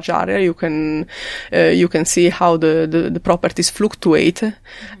such a large area, you can see how the properties fluctuate,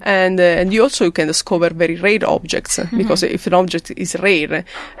 and you can discover very rare objects, because if an object is rare,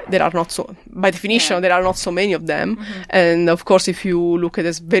 there are not so, by definition, there are not so many of them, and of course if you look at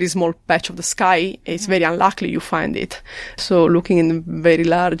a very small patch of the sky, it's very unlikely you find it. So looking in a very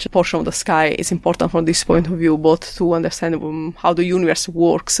large portion of the sky is important from this point of view, both to understand how the universe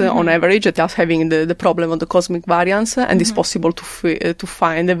works on average, without having the problem of the cosmic variance, and it's possible to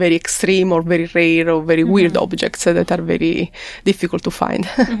find a very extreme or very rare or very weird objects that are very difficult to find.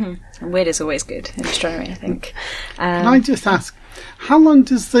 Weird is always good in astronomy, I think. Can I just ask, how long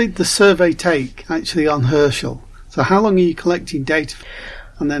does the survey take actually on Herschel? So how long are you collecting data?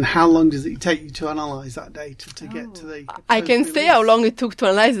 And then how long does it take you to analyse that data to get to the... I can say how long it took to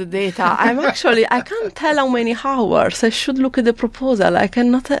analyse the data. I can't tell how many hours. I should look at the proposal. I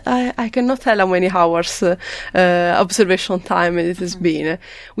cannot tell how many hours observation time it has been.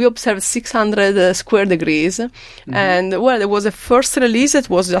 We observed 600 square degrees. And, well, there was a first release. It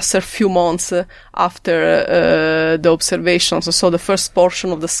was just a few months after the observations. So the first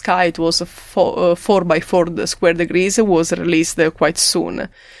portion of the sky, it was 4 by 4 square degrees, was released quite soon.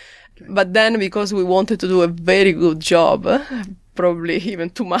 But then, because we wanted to do a very good job, probably even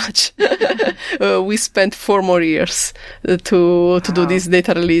too much, we spent 4 more years to do this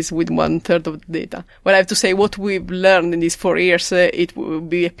data release with 1/3 of the data. Well, I have to say, what we've learned in these 4 years, it will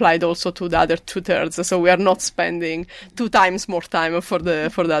be applied also to the other 2/3. So we are not spending 2 times more time to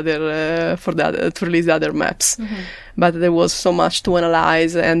release the other maps. But there was so much to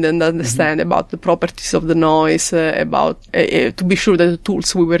analyze and then understand about the properties of the noise, about to be sure that the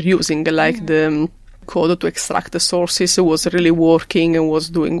tools we were using, like the code to extract the sources, was really working and was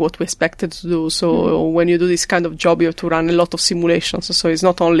doing what we expected to do. So when you do this kind of job, you have to run a lot of simulations. So it's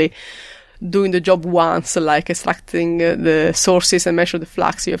not only doing the job once, like extracting the sources and measure the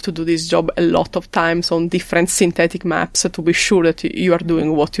flux. You have to do this job a lot of times on different synthetic maps to be sure that you are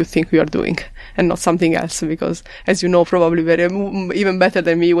doing what you think you are doing and not something else. Because, as you know, probably even better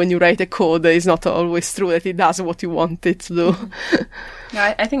than me, when you write a code, it's not always true that it does what you want it to do.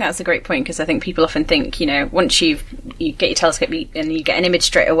 Yeah, I think that's a great point, because I think people often think, once you get your telescope and you get an image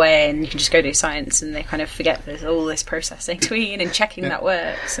straight away and you can just go do science, and they kind of forget there's all this processing between and checking that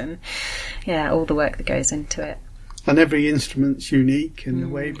works, and all the work that goes into it. And every instrument's unique, and the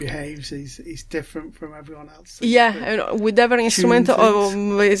way it behaves is different from everyone else. So Yeah, with every instrument,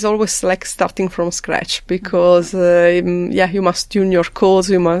 it's always like starting from scratch, because you must tune your chords,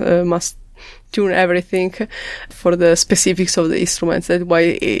 you must tune everything for the specifics of the instruments. That's why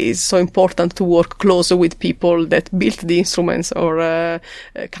it is so important to work closer with people that built the instruments, or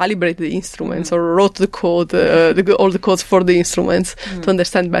calibrate the instruments, or wrote the code, all the codes for the instruments, to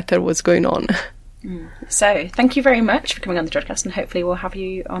understand better what's going on. So, thank you very much for coming on the podcast, and hopefully we'll have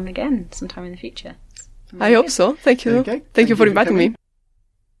you on again sometime in the future. I hope so. Thank you. Okay. Thank you for inviting me.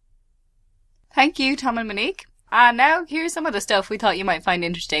 Thank you, Tom and Monique. And now, here's some of the stuff we thought you might find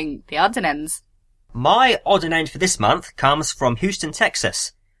interesting, the odds and ends. My odd and end for this month comes from Houston,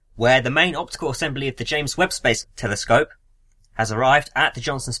 Texas, where the main optical assembly of the James Webb Space Telescope has arrived at the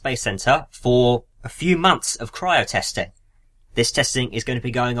Johnson Space Center for a few months of cryo testing. This testing is going to be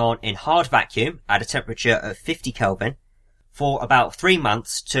going on in hard vacuum at a temperature of 50 Kelvin for about 3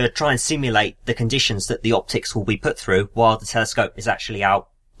 months to try and simulate the conditions that the optics will be put through while the telescope is actually out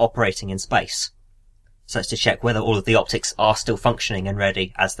operating in space. So it's to check whether all of the optics are still functioning and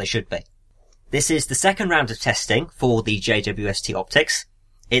ready as they should be. This is the second round of testing for the JWST optics.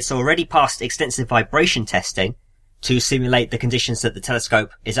 It's already passed extensive vibration testing to simulate the conditions that the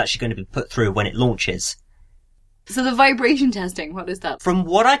telescope is actually going to be put through when it launches. So the vibration testing, what is that? From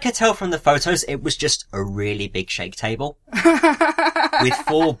what I could tell from the photos, it was just a really big shake table with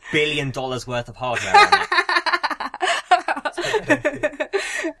 $4 billion worth of hardware on it.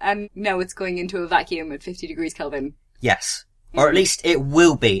 And now it's going into a vacuum at 50 degrees Kelvin. Yes. Or at least it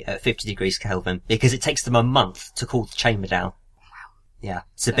will be at 50 degrees Kelvin, because it takes them a month to cool the chamber down. Wow. Yeah,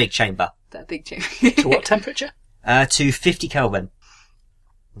 it's a big chamber. That big chamber. To what temperature? To 50 Kelvin.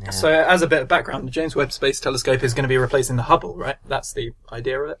 Yeah. So, as a bit of background, the James Webb Space Telescope is going to be replacing the Hubble, right? That's the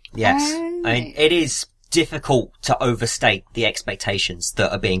idea of it. Yes. I mean, it is difficult to overstate the expectations that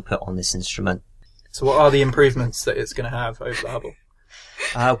are being put on this instrument. So what are the improvements that it's going to have over the Hubble?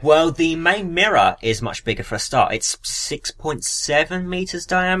 Well, the main mirror is much bigger for a start. It's 6.7 meters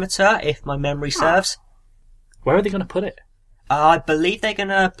diameter, if my memory serves. Where are they going to put it? I believe they're going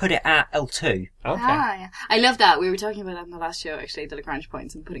to put it at L2. Okay. Yeah. I love that. We were talking about that in the last show, actually, the Lagrange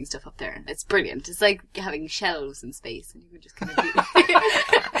points and putting stuff up there. It's brilliant. It's like having shelves in space, and you can just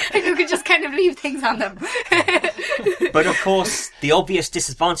kind of leave things on them. But of course, the obvious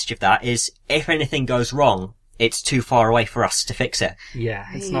disadvantage of that is if anything goes wrong, it's too far away for us to fix it. Yeah,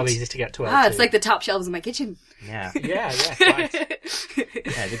 it's not easy to get to L2. It's like the top shelves in my kitchen. Yeah. Yeah, right.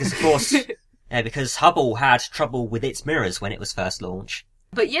 Yeah, because of course... Yeah, because Hubble had trouble with its mirrors when it was first launched.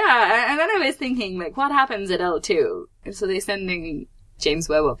 But yeah, and then I was thinking, like, what happens at L2? So they're sending James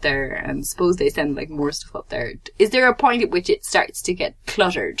Webb up there, and suppose they send, like, more stuff up there. Is there a point at which it starts to get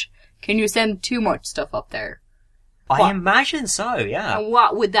cluttered? Can you send too much stuff up there? I imagine so, yeah. And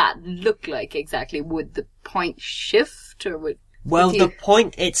what would that look like exactly? Would the point shift, or would... Well, the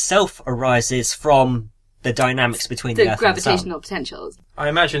point itself arises from the dynamics between the Earth and the Sun. The gravitational potentials. I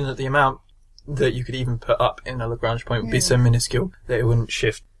imagine that the amount that you could even put up in a Lagrange point would be so minuscule that it wouldn't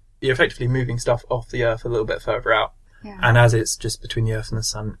shift. You're effectively moving stuff off the Earth a little bit further out. Yeah. And as it's just between the Earth and the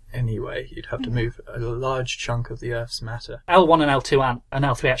Sun anyway, you'd have to move a large chunk of the Earth's matter. L1 and L2 and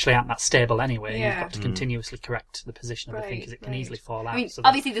L3 actually aren't that stable anyway. Yeah. You've got to continuously correct the position of the thing because it can easily fall out. I mean, So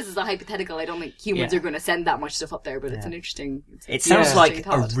obviously this is a hypothetical. I don't think humans are going to send that much stuff up there, but it's an interesting... It sounds like a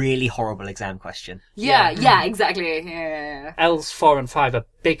thought. really horrible exam question. Yeah, exactly. Yeah. Ls 4 and 5 are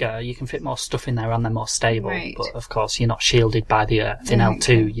bigger. You can fit more stuff in there and they're more stable. Right. But of course, you're not shielded by the Earth. In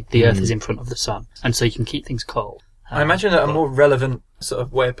L2, the Earth is in front of the Sun. And so you can keep things cold. I imagine that a more relevant sort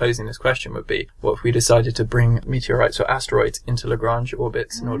of way of posing this question would be, what if we decided to bring meteorites or asteroids into Lagrange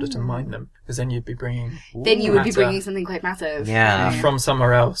orbits in order to mine them? Because then you'd be bringing Then you would be matter bringing something quite massive. from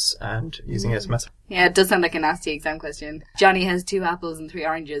somewhere else and using it as matter. Yeah, it does sound like a nasty exam question. Johnny has 2 apples and 3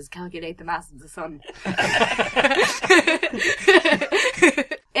 oranges. Calculate the mass of the sun.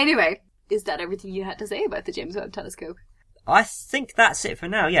 Anyway, is that everything you had to say about the James Webb Telescope? I think that's it for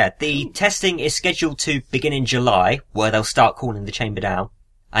now, yeah. The testing is scheduled to begin in July, where they'll start cooling the chamber down.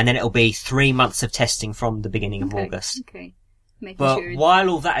 And then it'll be 3 months of testing from the beginning of August. Okay. But while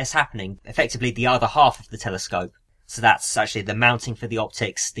all that is happening, effectively the other half of the telescope, so that's actually the mounting for the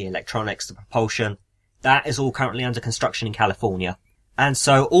optics, the electronics, the propulsion, that is all currently under construction in California. And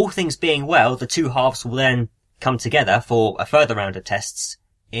so all things being well, the 2 halves will then come together for a further round of tests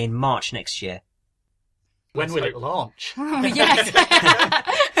in March next year. When will it launch? Yes.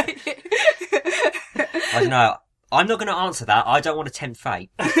 I don't know. I'm not going to answer that. I don't want to tempt fate.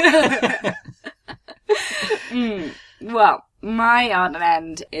 Well, My odd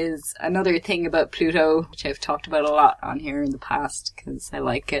end is another thing about Pluto, which I've talked about a lot on here in the past because I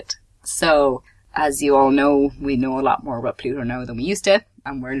like it. So, as you all know, we know a lot more about Pluto now than we used to,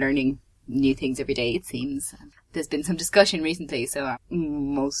 and we're learning new things every day, it seems. There's been some discussion recently, so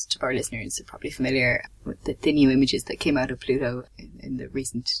most of our listeners are probably familiar with the new images that came out of Pluto in the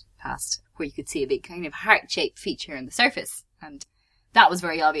recent past, where you could see a big kind of heart-shaped feature on the surface, and that was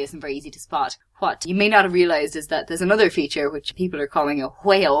very obvious and very easy to spot. What you may not have realised is that there's another feature which people are calling a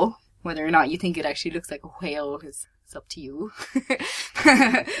whale. Whether or not you think it actually looks like a whale is up to you.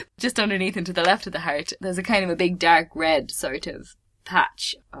 Just underneath and to the left of the heart, there's a kind of a big dark red sort of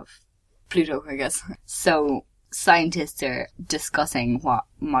patch of Pluto, I guess. So scientists are discussing what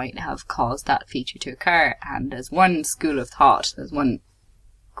might have caused that feature to occur, and there's one school of thought, there's one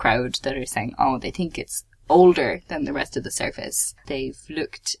crowd that are saying, oh, they think it's older than the rest of the surface. They've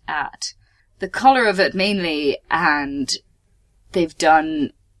looked at the colour of it mainly, and they've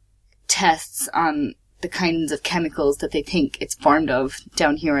done tests on the kinds of chemicals that they think it's formed of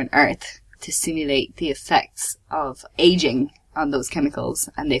down here on Earth to simulate the effects of aging on those chemicals.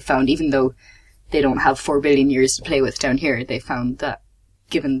 And they found, even though they don't have 4 billion years to play with down here, they found that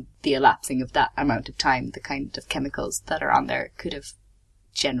given the elapsing of that amount of time, the kind of chemicals that are on there could have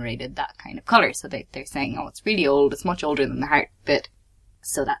generated that kind of colour. So they're saying, oh, it's really old, it's much older than the heart bit.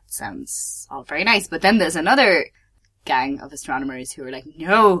 So that sounds all very nice. But then there's another gang of astronomers who are like,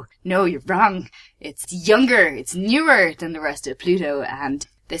 no, you're wrong. It's younger, it's newer than the rest of Pluto. And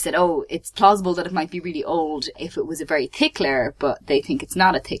they said, oh, it's plausible that it might be really old if it was a very thick layer, but they think it's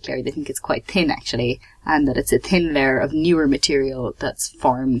not a thick layer. They think it's quite thin, actually, and that it's a thin layer of newer material that's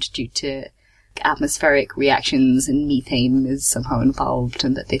formed due to atmospheric reactions, and methane is somehow involved,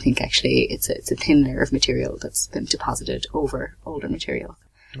 and that they think actually it's a thin layer of material that's been deposited over older material.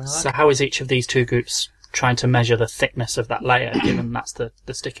 So how is each of these two groups trying to measure the thickness of that layer, given that's the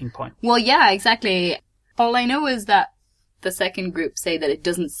sticking point? Well, yeah, exactly. All I know is that the second group say that it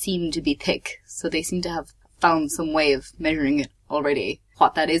doesn't seem to be thick, so they seem to have found some way of measuring it already.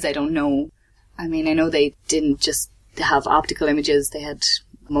 What that is, I don't know. I mean, I know they didn't just have optical images, they had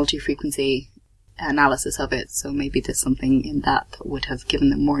multi-frequency analysis of it, so maybe there's something in that would have given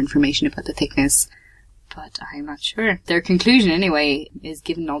them more information about the thickness, but I'm not sure. Their conclusion, anyway, is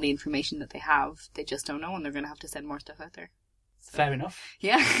given all the information that they have, they just don't know, and they're going to have to send more stuff out there. So, fair enough.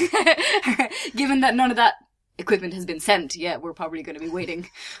 Yeah. Given that none of that equipment has been sent, yeah, we're probably going to be waiting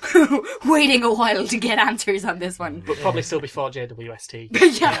a while to get answers on this one. But probably still before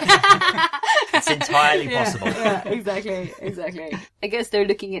JWST. Yeah. It's entirely possible. Yeah, exactly. I guess they're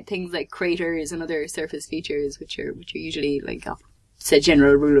looking at things like craters and other surface features, which are usually like it's a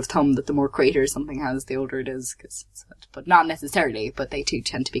general rule of thumb that the more craters something has, the older it is. But not necessarily. But they too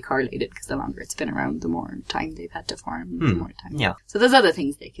tend to be correlated, because the longer it's been around, the more time they've had to form. The more time. Yeah. So there's other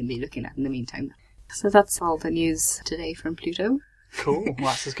things they can be looking at in the meantime. So that's all the news today from Pluto. Cool. Well,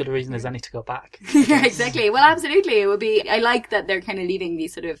 that's as good a reason as any to go back. Yeah, exactly. Well, absolutely. It would be, I like that they're kind of leaving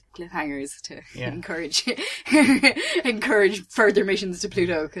these sort of cliffhangers to encourage further missions to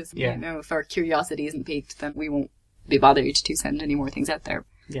Pluto, because, you know, if our curiosity isn't piqued, then we won't be bothered to send any more things out there.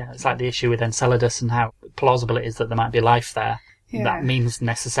 Yeah, it's like the issue with Enceladus and how plausible it is that there might be life there. Yeah. That means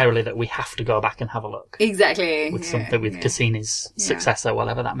necessarily that we have to go back and have a look. Exactly. With something with Cassini's successor,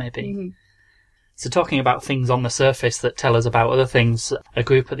 whatever that may be. Mm-hmm. So talking about things on the surface that tell us about other things, a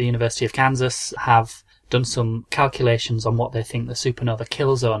group at the University of Kansas have done some calculations on what they think the supernova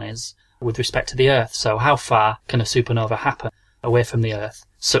kill zone is with respect to the Earth. So how far can a supernova happen away from the Earth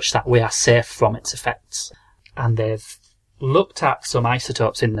such that we are safe from its effects? And they've looked at some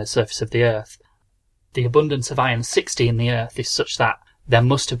isotopes in the surface of the Earth. The abundance of iron-60 in the Earth is such that there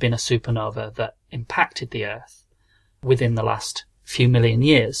must have been a supernova that impacted the Earth within the last few million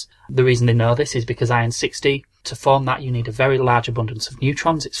years. The reason they know this is because iron-60, to form that you need a very large abundance of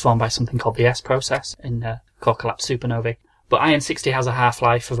neutrons. It's formed by something called the S process in core collapse supernovae. But iron-60 has a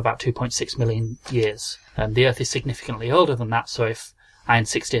half-life of about 2.6 million years. The Earth is significantly older than that, so if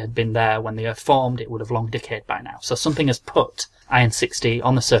iron-60 had been there when the Earth formed, it would have long decayed by now. So something has put iron-60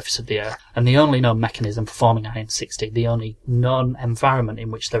 on the surface of the Earth, and the only known mechanism for forming iron-60, the only known environment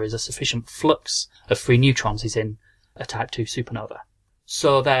in which there is a sufficient flux of free neutrons, is in a Type 2 supernova.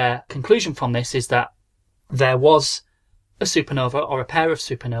 So their conclusion from this is that there was a supernova or a pair of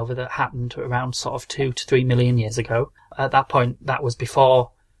supernova that happened around sort of 2 to 3 million years ago. At that point, that was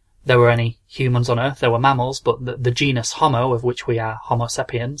before there were any humans on Earth. There were mammals, but the genus Homo, of which we are Homo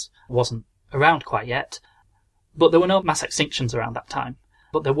sapiens, wasn't around quite yet. But there were no mass extinctions around that time.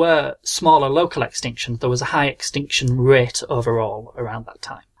 But there were smaller local extinctions. There was a high extinction rate overall around that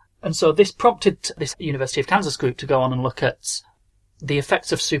time. And so this prompted this University of Kansas group to go on and look at the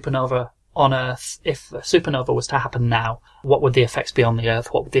effects of supernova on Earth. If a supernova was to happen now, what would the effects be on the Earth?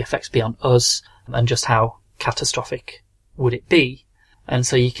 What would the effects be on us? And just how catastrophic would it be? And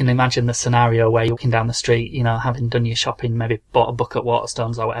so you can imagine the scenario where you're walking down the street, you know, having done your shopping, maybe bought a bucket of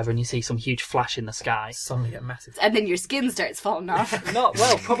Waterstones or whatever, and you see some huge flash in the sky. Suddenly a massive... And then your skin starts falling off.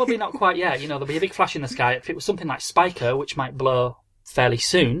 Probably not quite yet. You know, there'll be a big flash in the sky. If it was something like Spica, which might blow fairly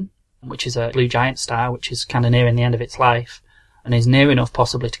soon, which is a blue giant star, which is kind of nearing the end of its life, and is near enough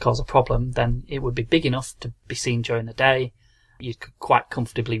possibly to cause a problem, then it would be big enough to be seen during the day. You could quite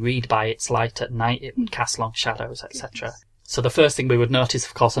comfortably read by its light at night. It would cast long shadows, etc. So the first thing we would notice,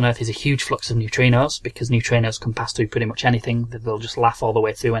 of course, on Earth is a huge flux of neutrinos, because neutrinos can pass through pretty much anything. They'll just laugh all the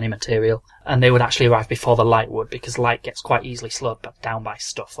way through any material. And they would actually arrive before the light would, because light gets quite easily slowed down by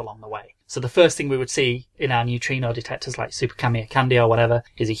stuff along the way. So the first thing we would see in our neutrino detectors, like Super Kamiokande Candy or whatever,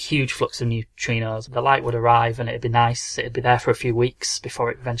 is a huge flux of neutrinos. The light would arrive and it'd be nice. It'd be there for a few weeks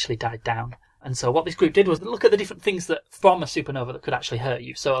before it eventually died down. And so what this group did was look at the different things that from a supernova that could actually hurt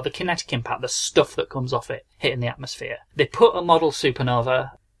you. So the kinetic impact, the stuff that comes off it, hitting the atmosphere. They put a model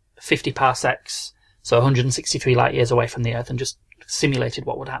supernova 50 parsecs, so 163 light years away from the Earth, and just simulated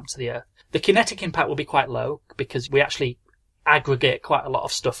what would happen to the Earth. The kinetic impact will be quite low, because we actually aggregate quite a lot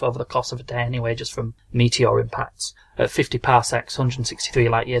of stuff over the course of a day anyway, just from meteor impacts. At 50 parsecs, 163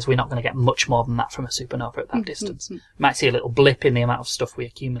 light years, we're not going to get much more than that from a supernova at that distance. Might see a little blip in the amount of stuff we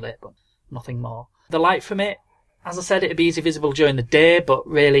accumulate, but nothing more. The light from it, as I said, it'd be easy visible during the day, but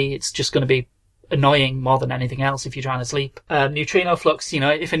really it's just going to be annoying more than anything else if you're trying to sleep. Neutrino flux, you know,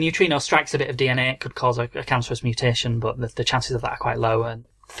 if a neutrino strikes a bit of DNA, it could cause a cancerous mutation, but the chances of that are quite low. And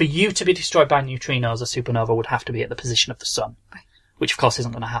for you to be destroyed by neutrinos, a supernova would have to be at the position of the sun, which of course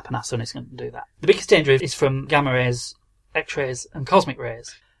isn't going to happen. Our sun isn't going to do that. The biggest danger is from gamma rays, X-rays and cosmic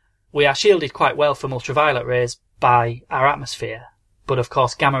rays. We are shielded quite well from ultraviolet rays by our atmosphere. But of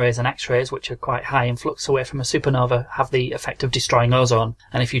course, gamma rays and X-rays, which are quite high in flux away from a supernova, have the effect of destroying ozone.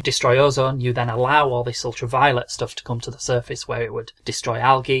 And if you destroy ozone, you then allow all this ultraviolet stuff to come to the surface, where it would destroy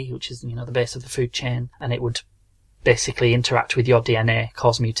algae, which is, you know, the base of the food chain, and it would basically interact with your DNA,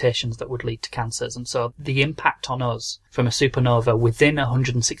 cause mutations that would lead to cancers. And so the impact on us from a supernova within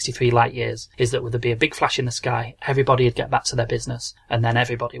 163 light years is that there'd be a big flash in the sky, everybody would get back to their business, and then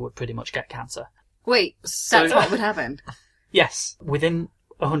everybody would pretty much get cancer. Wait, that's what would happen? Yes, within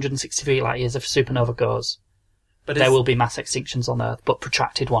 163 light years if a supernova goes, but there will be mass extinctions on Earth, but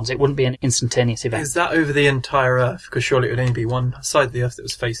protracted ones. It wouldn't be an instantaneous event. Is that over the entire Earth? Because surely it would only be one side of the Earth that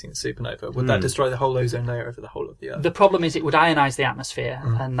was facing the supernova. Would that destroy the whole ozone layer over the whole of the Earth? The problem is it would ionise the atmosphere,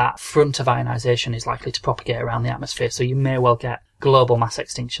 and that front of ionisation is likely to propagate around the atmosphere, so you may well get global mass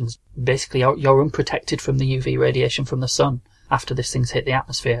extinctions. Basically, you're unprotected from the UV radiation from the sun after this thing's hit the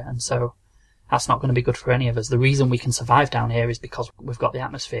atmosphere, and so that's not going to be good for any of us. The reason we can survive down here is because we've got the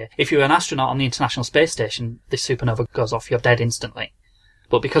atmosphere. If you're an astronaut on the International Space Station, this supernova goes off, you're dead instantly.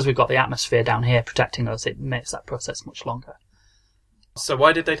 But because we've got the atmosphere down here protecting us, it makes that process much longer. So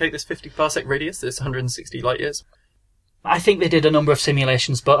why did they take this 50 parsec radius, this 160 light years? I think they did a number of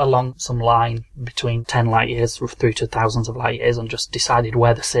simulations, but along some line between 10 light years through to thousands of light years, and just decided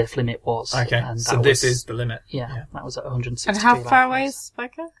where the safe limit was. Okay, and so this is the limit. Yeah, that was at 160. And how far away is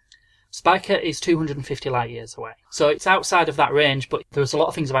Spica? Spica is 250 light years away. So it's outside of that range, but there's a lot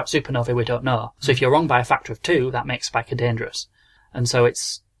of things about supernovae we don't know. So if you're wrong by a factor of 2, that makes Spica dangerous. And so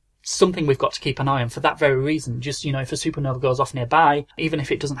it's something we've got to keep an eye on for that very reason. Just, you know, if a supernova goes off nearby, even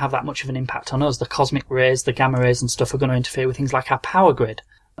if it doesn't have that much of an impact on us, the cosmic rays, the gamma rays and stuff are going to interfere with things like our power grid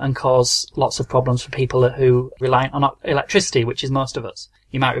and cause lots of problems for people who rely on electricity, which is most of us.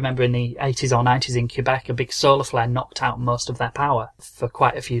 You might remember in the 80s or 90s in Quebec, a big solar flare knocked out most of their power for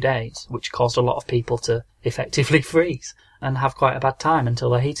quite a few days, which caused a lot of people to effectively freeze and have quite a bad time until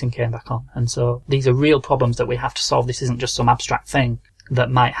their heating came back on. And so these are real problems that we have to solve. This isn't just some abstract thing that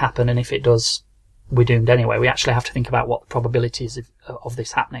might happen, and if it does, we're doomed anyway. We actually have to think about what the probabilities of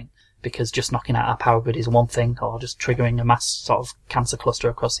this happening, because just knocking out our power grid is one thing, or just triggering a mass sort of cancer cluster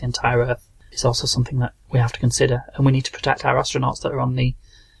across the entire Earth is also something that we have to consider. And we need to protect our astronauts that are on the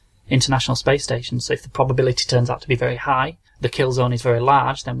International Space Station. So if the probability turns out to be very high, the kill zone is very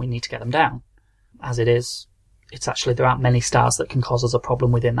large, then we need to get them down. As it is, there aren't many stars that can cause us a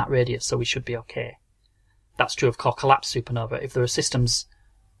problem within that radius, so we should be okay. That's true of core collapse supernova. If there are systems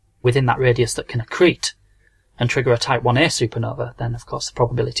within that radius that can accrete and trigger a Type 1a supernova, then of course the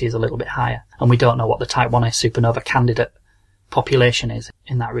probability is a little bit higher. And we don't know what the Type 1a supernova candidate population is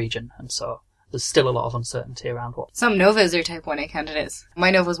in that region, and so there's still a lot of uncertainty around what. Some novas are Type 1A candidates.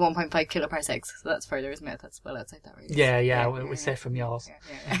 My nova's 1.5 kiloparsecs, so that's further, isn't it? That's well outside that range. Yeah, we say from yours.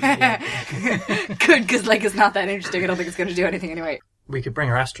 Good, because it's not that interesting. I don't think it's going to do anything anyway. We could bring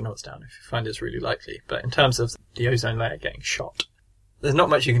our astronauts down if you find it's really likely, but in terms of the ozone layer getting shot, there's not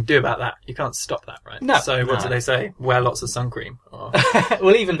much you can do about that. You can't stop that, right? No. So what do they say? Wear lots of sun cream. Or...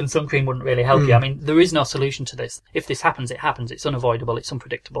 Well, even sun cream wouldn't really help you. I mean, there is no solution to this. If this happens, it happens. It's unavoidable. It's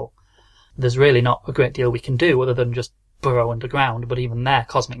unpredictable. There's really not a great deal we can do other than just burrow underground, but even there,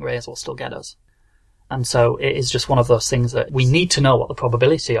 cosmic rays will still get us. And so it is just one of those things that we need to know what the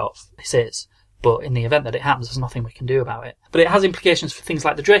probability of this is. But in the event that it happens, there's nothing we can do about it. But it has implications for things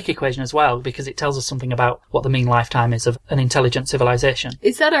like the Drake equation as well, because it tells us something about what the mean lifetime is of an intelligent civilization.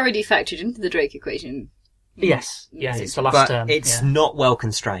 Is that already factored into the Drake equation? Yes. Yeah, it's the last But term. it's not well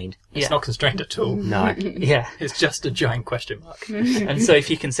constrained. It's not constrained at all. No. Yeah. It's just a giant question mark. And so if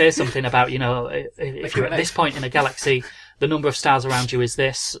you can say something about, if you're at this point in a galaxy, the number of stars around you is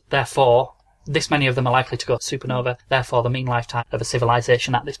this, therefore, this many of them are likely to go supernova, therefore the mean lifetime of a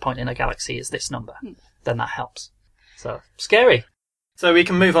civilization at this point in a galaxy is this number, then that helps. So, scary. So we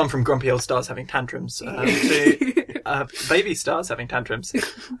can move on from grumpy old stars having tantrums to baby stars having tantrums.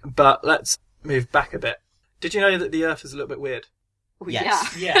 But let's move back a bit. Did you know that the Earth is a little bit weird?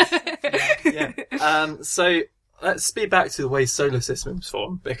 Yes. Yeah. So let's speed back to the way solar systems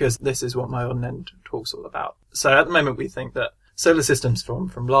form, because this is what my on-end talk's all about. So at the moment we think that solar systems form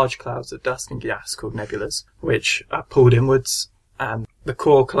from large clouds of dust and gas called nebulas, which are pulled inwards, and the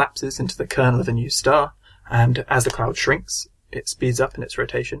core collapses into the kernel of a new star, and as the cloud shrinks, it speeds up in its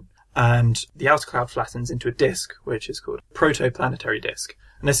rotation, and the outer cloud flattens into a disk, which is called a protoplanetary disk,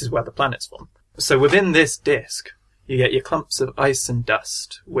 and this is where the planets form. So within this disk, you get your clumps of ice and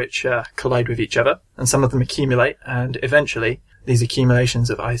dust, which collide with each other, and some of them accumulate, and eventually these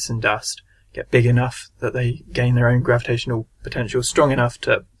accumulations of ice and dust get big enough that they gain their own gravitational potential strong enough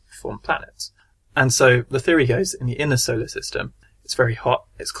to form planets. And so the theory goes, in the inner solar system, it's very hot,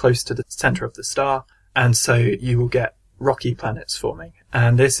 it's close to the centre of the star, and so you will get rocky planets forming.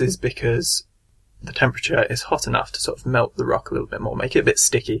 And this is because the temperature is hot enough to sort of melt the rock a little bit more, make it a bit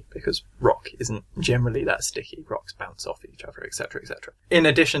sticky, because rock isn't generally that sticky. Rocks bounce off each other, etc., etc. In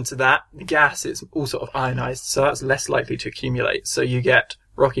addition to that, the gas is all sort of ionized, so that's less likely to accumulate. So you get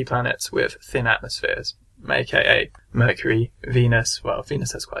rocky planets with thin atmospheres, aka Mercury, Venus. Well,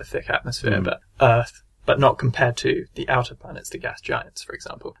 Venus has quite a thick atmosphere, but Earth, but not compared to the outer planets, the gas giants, for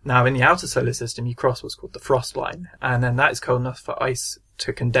example. Now, in the outer solar system, you cross what's called the frost line, and then that is cold enough for ice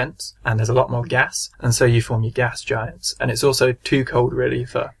to condense, and there's a lot more gas, and so you form your gas giants. And it's also too cold, really,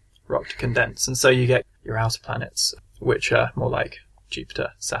 for rock to condense, and so you get your outer planets, which are more like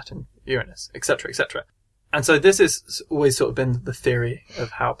Jupiter, Saturn, Uranus, etc., etc. And so this has always sort of been the theory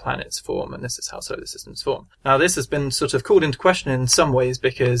of how planets form, and this is how solar systems form. Now, this has been sort of called into question in some ways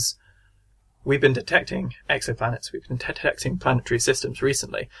because we've been detecting exoplanets, we've been detecting planetary systems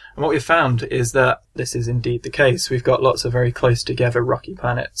recently, and what we've found is that this is indeed the case. We've got lots of very close together rocky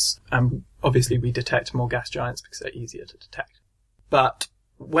planets, and obviously we detect more gas giants because they're easier to detect. But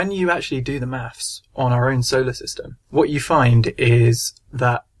when you actually do the maths on our own solar system, what you find is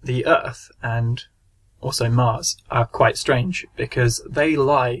that the Earth and also Mars are quite strange because they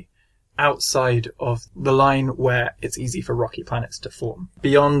lie outside of the line where it's easy for rocky planets to form,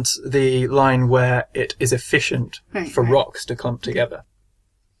 beyond the line where it is efficient for rocks to clump together.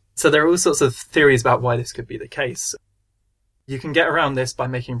 So there are all sorts of theories about why this could be the case. You can get around this by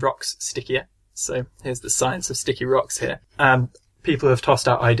making rocks stickier. So here's the science of sticky rocks here. People have tossed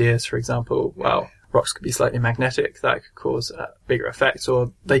out ideas, for example, well, rocks could be slightly magnetic, that could cause a bigger effect,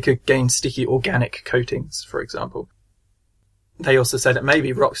 or they could gain sticky organic coatings, for example. They also said that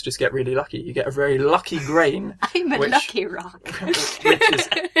maybe rocks just get really lucky. You get a very lucky grain. I'm a lucky rock.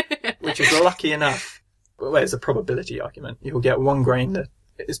 which is lucky enough. Well, there's a probability argument. You'll get one grain that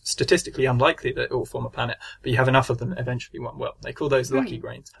is statistically unlikely that it will form a planet, but you have enough of them that eventually one will. They call those lucky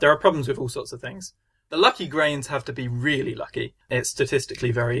grains. There are problems with all sorts of things. The lucky grains have to be really lucky. It's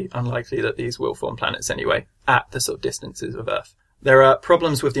statistically very unlikely that these will form planets anyway, at the sort of distances of Earth. There are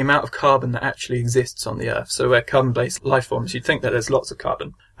problems with the amount of carbon that actually exists on the Earth. So where carbon-based life forms, you'd think that there's lots of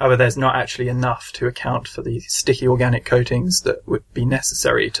carbon. However, there's not actually enough to account for the sticky organic coatings that would be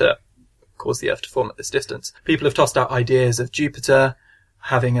necessary to cause the Earth to form at this distance. People have tossed out ideas of Jupiter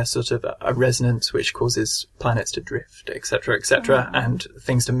having a sort of a resonance which causes planets to drift, etc., and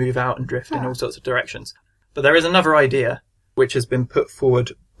things to move out and drift in all sorts of directions. But there is another idea which has been put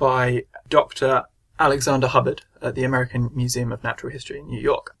forward by Dr. Alexander Hubbard at the American Museum of Natural History in New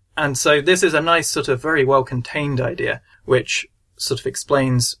York. And so this is a nice sort of very well contained idea which sort of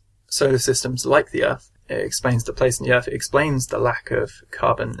explains solar systems like the Earth. It explains the place in the Earth. It explains the lack of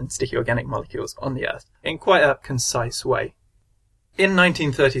carbon and sticky organic molecules on the Earth in quite a concise way. In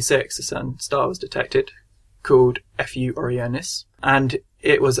 1936, a certain star was detected called Fu Orionis, and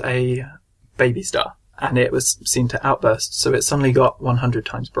it was a baby star, and it was seen to outburst, so it suddenly got 100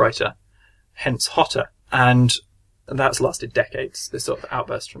 times brighter, hence hotter, and that's lasted decades, this sort of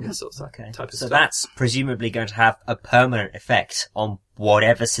outburst from this sort of type of So star. that's presumably going to have a permanent effect on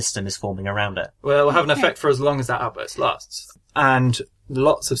whatever system is forming around it. Well, it will have an effect for as long as that outburst lasts. And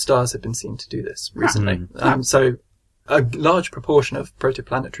lots of stars have been seen to do this recently. So a large proportion of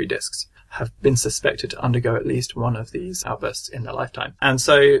protoplanetary disks have been suspected to undergo at least one of these outbursts in their lifetime. And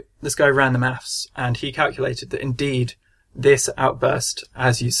so this guy ran the maths, and he calculated that indeed this outburst,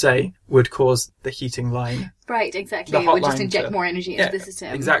 as you say, would cause the heating line. Right, exactly. The It hot would just line inject to- more energy into the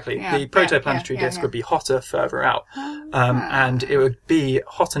system. Exactly. Yeah, The protoplanetary disk would be hotter further out. And it would be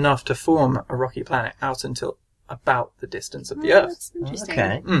hot enough to form a rocky planet out until about the distance of the Earth. That's interesting.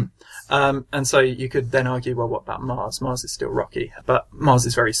 Okay. And so you could then argue, well, what about Mars? Mars is still rocky, but Mars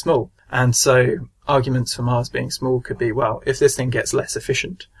is very small. And so arguments for Mars being small could be, well, if this thing gets less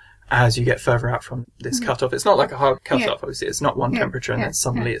efficient as you get further out from this cutoff, it's not like a hard cutoff, obviously. It's not one temperature and then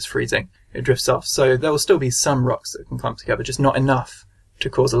suddenly it's freezing. It drifts off. So there will still be some rocks that can clump together, just not enough to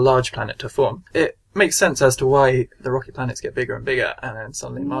cause a large planet to form. It makes sense as to why the rocky planets get bigger and bigger, and then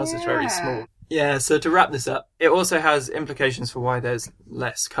suddenly Mars is very small. Yeah, so to wrap this up, it also has implications for why there's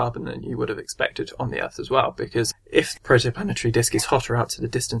less carbon than you would have expected on the Earth as well, because if the protoplanetary disk is hotter out to the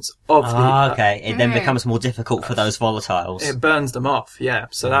distance of the... Okay, it then becomes more difficult for those volatiles. It burns them off, yeah.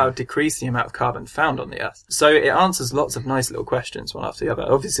 So that would decrease the amount of carbon found on the Earth. So it answers lots of nice little questions one after the other.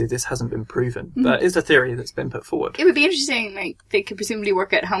 Obviously, this hasn't been proven, but it's a theory that's been put forward. It would be interesting, like, they could presumably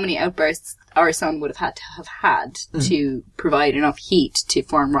work out how many outbursts our sun would have had to provide enough heat to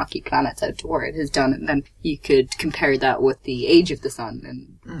form rocky planets out to where it has done, and then you could compare that with the age of the sun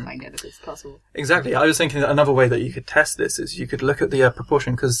and find out if it's possible. Exactly. I was thinking that another way that you could test this is you could look at the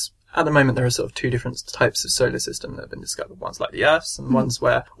proportion, because at the moment there are sort of two different types of solar system that have been discovered. Ones like the Earth's and ones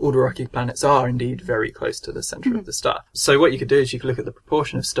where all the rocky planets are indeed very close to the centre of the star. So what you could do is you could look at the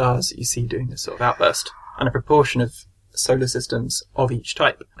proportion of stars that you see doing this sort of outburst and a proportion of solar systems of each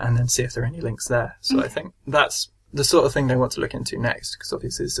type, and then see if there are any links there. So I think that's the sort of thing they want to look into next, because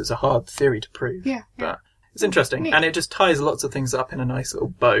obviously this is a hard theory to prove. But it's interesting, and it just ties lots of things up in a nice little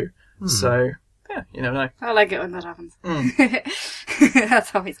bow. So, yeah, you never know. I like it when that happens.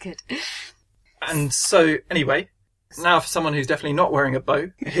 That's always good. And so, anyway, now for someone who's definitely not wearing a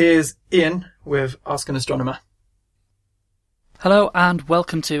bow, here's Iain with Ask an Astronomer. Hello and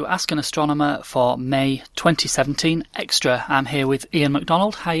welcome to Ask an Astronomer for May 2017 Extra. I'm here with Ian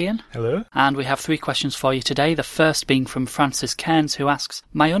MacDonald. Hi Ian. Hello. And we have 3 questions for you today. The first being from Francis Cairns, who asks,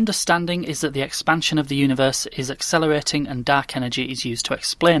 my understanding is that the expansion of the universe is accelerating and dark energy is used to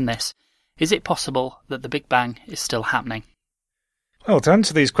explain this. Is it possible that the Big Bang is still happening? Well, to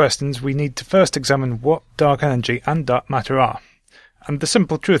answer these questions, we need to first examine what dark energy and dark matter are. And the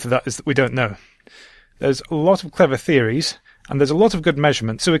simple truth of that is that we don't know. There's a lot of clever theories, and there's a lot of good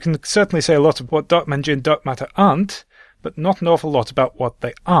measurements, so we can certainly say a lot of what dark energy and dark matter aren't, but not an awful lot about what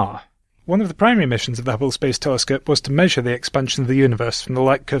they are. One of the primary missions of the Hubble Space Telescope was to measure the expansion of the universe from the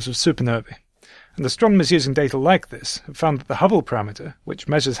light curves of supernovae. And astronomers using data like this have found that the Hubble parameter, which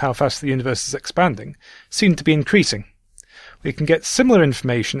measures how fast the universe is expanding, seemed to be increasing. We can get similar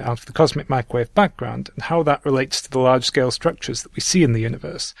information out of the cosmic microwave background and how that relates to the large-scale structures that we see in the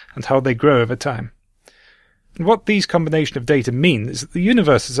universe and how they grow over time. And what these combination of data mean is that the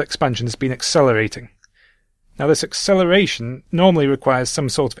universe's expansion has been accelerating. Now this acceleration normally requires some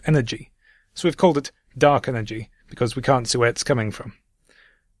sort of energy, so we've called it dark energy because we can't see where it's coming from.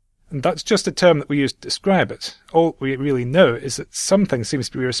 And that's just a term that we use to describe it. All we really know is that something seems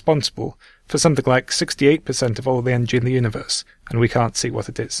to be responsible for something like 68% of all the energy in the universe, and we can't see what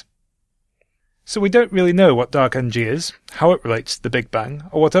it is. So we don't really know what dark energy is, how it relates to the Big Bang,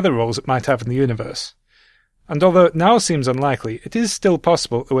 or what other roles it might have in the universe. And although it now seems unlikely, it is still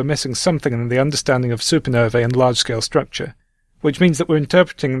possible that we're missing something in the understanding of supernovae and large-scale structure, which means that we're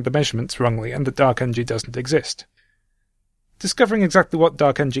interpreting the measurements wrongly and that dark energy doesn't exist. Discovering exactly what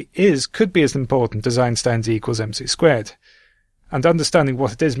dark energy is could be as important as Einstein's E equals mc squared, and understanding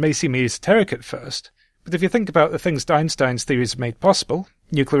what it is may seem esoteric at first, but if you think about the things that Einstein's theories have made possible,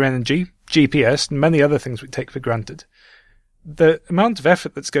 nuclear energy, GPS, and many other things we take for granted, the amount of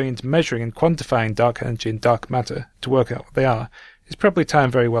effort that's going into measuring and quantifying dark energy and dark matter to work out what they are is probably time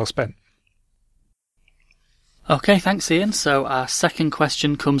very well spent. Okay, thanks Ian. So our second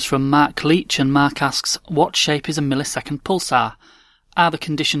question comes from Mark Leach, and Mark asks, what shape is a millisecond pulsar? Are the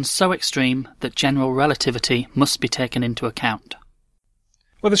conditions so extreme that general relativity must be taken into account?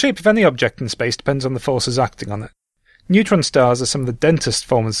 Well, the shape of any object in space depends on the forces acting on it. Neutron stars are some of the densest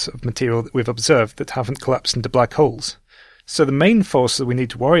forms of material that we've observed that haven't collapsed into black holes. So the main force that we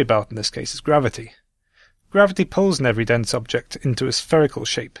need to worry about in this case is gravity. Gravity pulls an every dense object into a spherical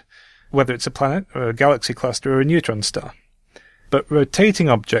shape, whether it's a planet or a galaxy cluster or a neutron star. But rotating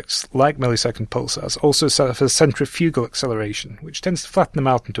objects, like millisecond pulsars, also suffer centrifugal acceleration, which tends to flatten them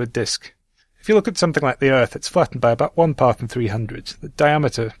out into a disk. If you look at something like the Earth, it's flattened by about 1 part in 300. The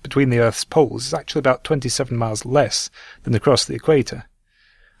diameter between the Earth's poles is actually about 27 miles less than across the equator.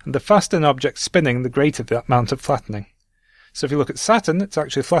 And the faster an object's spinning, the greater the amount of flattening. So if you look at Saturn, it's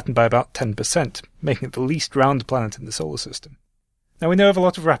actually flattened by about 10%, making it the least round planet in the solar system. Now we know of a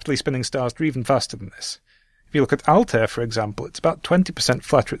lot of rapidly spinning stars that are even faster than this. If you look at Altair, for example, it's about 20%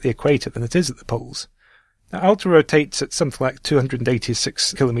 flatter at the equator than it is at the poles. Now, Altair rotates at something like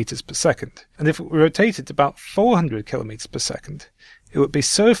 286 kilometers per second, and if it rotated about 400 kilometers per second, it would be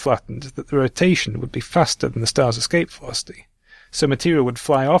so flattened that the rotation would be faster than the star's escape velocity, so material would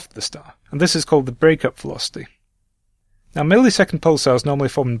fly off the star, and this is called the breakup velocity. Now, millisecond pulsars normally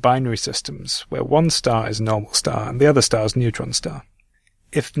form in binary systems, where one star is a normal star and the other star is a neutron star.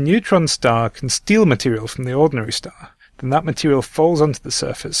 If the neutron star can steal material from the ordinary star, then that material falls onto the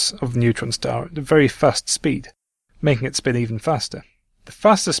surface of the neutron star at a very fast speed, making it spin even faster. The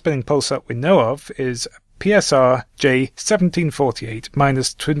fastest spinning pulsar we know of is PSR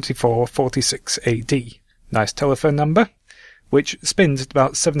J1748-2446 AD, nice telephone number, which spins at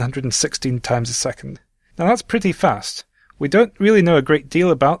about 716 times a second. Now that's pretty fast. We don't really know a great deal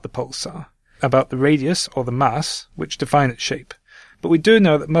about the pulsar, about the radius or the mass, which define its shape. But we do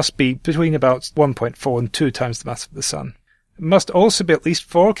know that it must be between about 1.4 and 2 times the mass of the Sun. It must also be at least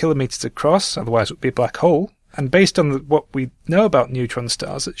 4 kilometers across, otherwise it would be a black hole, and based on what we know about neutron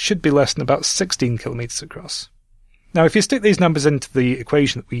stars, it should be less than about 16 kilometers across. Now, if you stick these numbers into the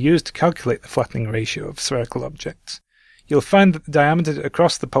equation that we use to calculate the flattening ratio of spherical objects, you'll find that the diameter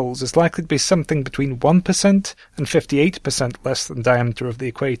across the poles is likely to be something between 1% and 58% less than the diameter of the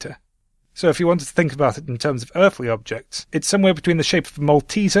equator. So if you wanted to think about it in terms of earthly objects, it's somewhere between the shape of a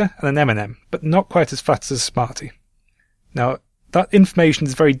Malteser and an M&M, but not quite as flat as a Smartie. Now, that information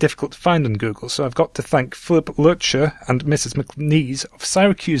is very difficult to find on Google, so I've got to thank Philip Lutcher and Mrs. McNeese of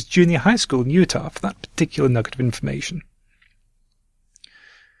Syracuse Junior High School in Utah for that particular nugget of information.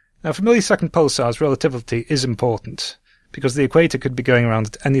 Now, for millisecond pulsars, relativity is important, because the equator could be going around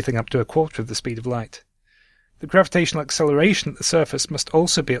at anything up to a quarter of the speed of light. The gravitational acceleration at the surface must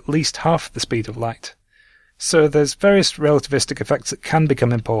also be at least half the speed of light. So there's various relativistic effects that can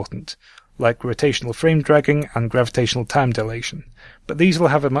become important, like rotational frame dragging and gravitational time dilation, but these will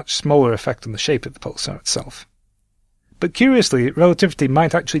have a much smaller effect on the shape of the pulsar itself. But curiously, relativity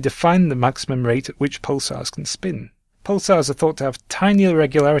might actually define the maximum rate at which pulsars can spin. Pulsars are thought to have tiny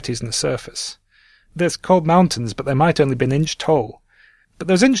irregularities in the surface. They're called mountains, but they might only be an inch tall. But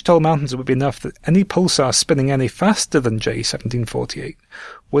those inch-tall mountains would be enough that any pulsar spinning any faster than J1748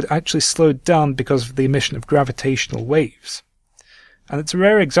 would actually slow down because of the emission of gravitational waves. And it's a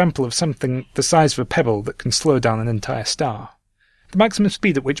rare example of something the size of a pebble that can slow down an entire star. The maximum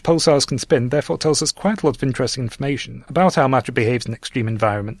speed at which pulsars can spin therefore tells us quite a lot of interesting information about how matter behaves in extreme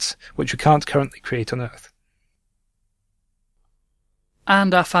environments, which we can't currently create on Earth.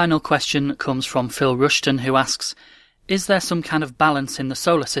 And our final question comes from Phil Rushton, who asks, is there some kind of balance in the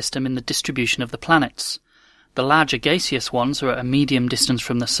solar system in the distribution of the planets? The larger gaseous ones are at a medium distance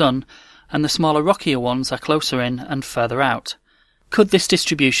from the Sun, and the smaller rockier ones are closer in and further out. Could this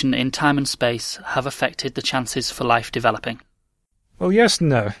distribution in time and space have affected the chances for life developing? Well, yes and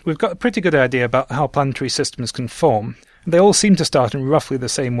no. We've got a pretty good idea about how planetary systems can form, and they all seem to start in roughly the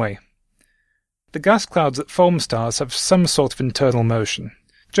same way. The gas clouds that form stars have some sort of internal motion,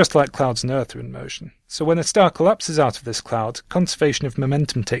 just like clouds on Earth are in motion. So when a star collapses out of this cloud, conservation of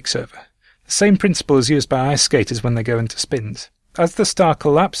momentum takes over. The same principle is used by ice skaters when they go into spins. As the star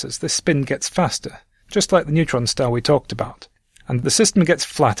collapses, this spin gets faster, just like the neutron star we talked about. And the system gets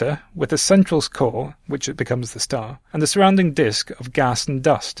flatter, with a central core, which it becomes the star, and a surrounding disk of gas and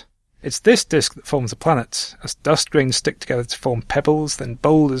dust. It's this disk that forms the planets, as dust grains stick together to form pebbles, then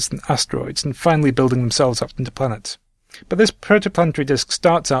boulders, then asteroids, and finally building themselves up into planets. But this protoplanetary disk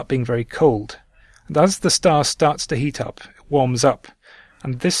starts out being very cold, and as the star starts to heat up, it warms up,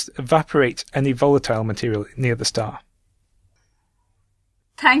 and this evaporates any volatile material near the star.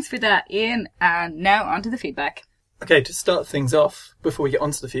 Thanks for that, Ian, and now on to the feedback. Okay, to start things off, before we get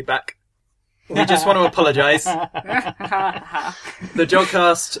onto the feedback, We just want to apologise. The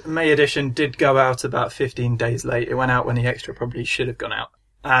Jodcast May edition did go out about 15 days late. It went out when the extra probably should have gone out.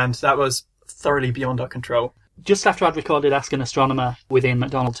 And that was thoroughly beyond our control. Just after I'd recorded Ask an Astronomer with Ian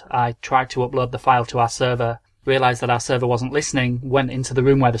McDonald, I tried to upload the file to our server, realised that our server wasn't listening, went into the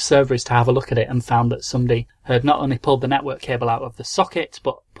room where the server is to have a look at it, and found that somebody had not only pulled the network cable out of the socket,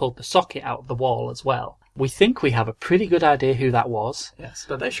 but pulled the socket out of the wall as well. We think we have a pretty good idea who that was. Yes,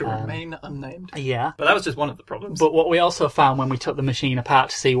 but they should remain unnamed. Yeah. But that was just one of the problems. But what we also found when we took the machine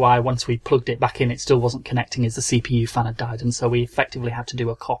apart to see why, once we plugged it back in, it still wasn't connecting, is the CPU fan had died, and so we effectively had to do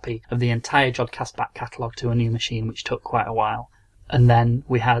a copy of the entire Jodcast back catalogue to a new machine, which took quite a while. And then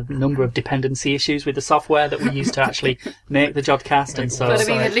we had a number of dependency issues with the software that we used to actually make the Jodcast. And so, but I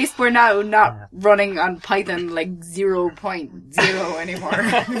mean, at least we're now not running on Python like 0.0 anymore.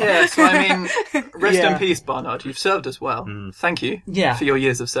 Yes, I mean, rest in peace, Barnard. You've served us well. Thank you for your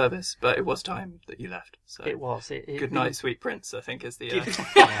years of service, but it was time that you left. So it was. Good night, sweet prince, I think is the...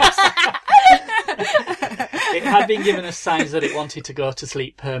 It had been giving us signs that it wanted to go to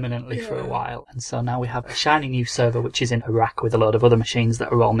sleep permanently for a while, and so now we have a shiny new server which is in a rack with a load of other machines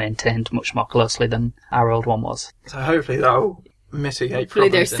that are all maintained much more closely than our old one was. So hopefully that'll mitigate hopefully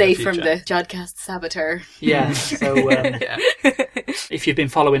problems they're safe in the from the Jodcast saboteur. Yeah, so if you've been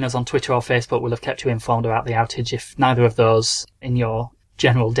following us on Twitter or Facebook, we'll have kept you informed about the outage. If neither of those in your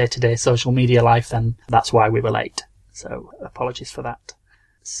general day-to-day social media life, then that's why we were late. So apologies for that.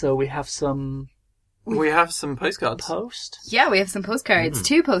 So we have some postcards. Yeah, we have some postcards.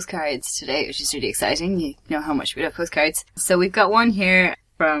 2 postcards today, which is really exciting. You know how much we love postcards. So we've got one here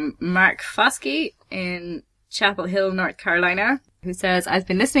from Mark Foskey in Chapel Hill, North Carolina, who says, I've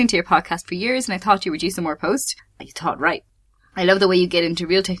been listening to your podcast for years and I thought you would do some more posts. You thought right. I love the way you get into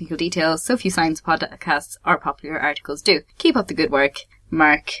real technical details. So few science podcasts or popular articles do. Keep up the good work.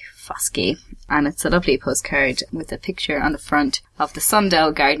 Mark Foskey. And it's a lovely postcard with a picture on the front of the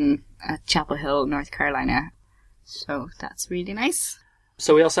Sundell Garden at Chapel Hill, North Carolina. So that's really nice.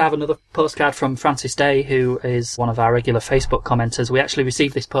 So we also have another postcard from Francis Day, who is one of our regular Facebook commenters. We actually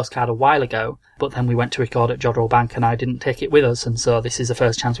received this postcard a while ago, but then we went to record at Jodrell Bank and I didn't take it with us, and so this is the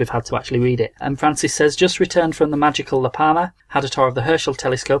first chance we've had to actually read it. And Francis says, just returned from the magical La Palma, had a tour of the Herschel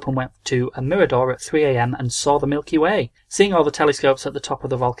telescope and went to a Mirador at 3 a.m. and saw the Milky Way. Seeing all the telescopes at the top of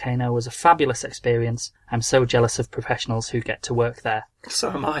the volcano was a fabulous experience. I'm so jealous of professionals who get to work there.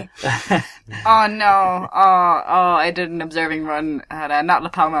 So am I. Oh no. I did an observing run at not La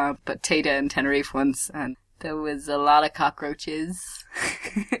Palma, but Teide and Tenerife once, and there was a lot of cockroaches.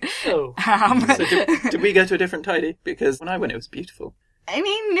 Oh. So did we go to a different tidy? Because when I went, it was beautiful. I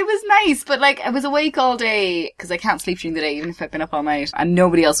mean, it was nice, but like, I was awake all day, because I can't sleep during the day, even if I've been up all night, and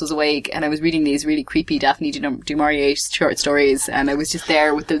nobody else was awake, and I was reading these really creepy Daphne du Maurier short stories, and I was just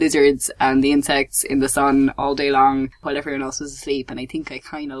there with the lizards and the insects in the sun all day long, while everyone else was asleep, and I think I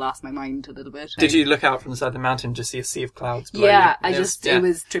kind of lost my mind a little bit. Did you look out from the side of the mountain and just see a sea of clouds below Yeah, you? It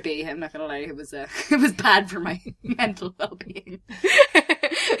was trippy, I'm not gonna lie, it was bad for my mental well-being.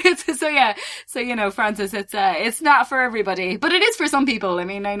 So you know, Francis, it's not for everybody, but it is for some people. I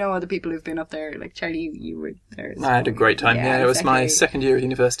mean, I know other people who've been up there, like Charlie, you were there. I had a great time. Yeah, it was my second year at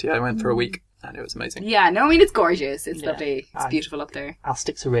university. I went for a week, and it was amazing. Yeah, no, I mean, it's gorgeous. It's lovely. It's beautiful up there. I'll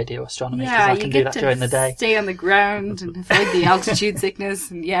stick to radio astronomy because I can do that during the day. Stay on the ground and avoid the altitude sickness,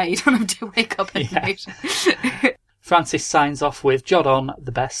 and you don't have to wake up at night. Francis signs off with Jod On,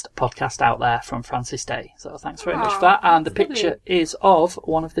 the best podcast out there, from Francis Day. So thanks very much for that. And the picture is of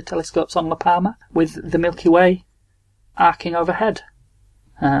one of the telescopes on La Palma with the Milky Way arcing overhead.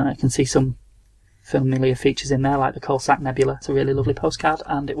 I can see some familiar features in there, like the Coalsack Nebula. It's a really lovely postcard,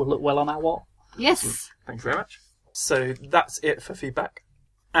 and it will look well on our wall. Yes. Thank you very much. So that's it for feedback.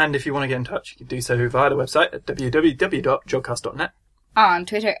 And if you want to get in touch, you can do so via the website at www.jodcast.net. On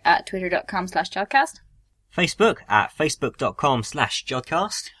Twitter at twitter.com/Jodcast. Facebook at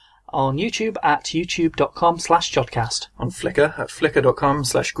facebook.com/Jodcast. On YouTube at youtube.com/Jodcast. On Flickr at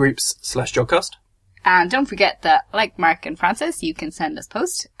flickr.com/groups/Jodcast. And don't forget that, like Mark and Francis, you can send us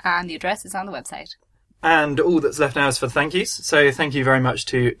posts, and the address is on the website. And all that's left now is for the thank yous. So thank you very much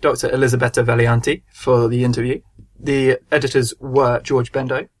to Dr. Elisabetta Valiante for the interview. The editors were George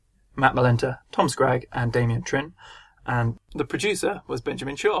Bendo, Matt Malenta, Tom Scragg, and Damien Trin. And the producer was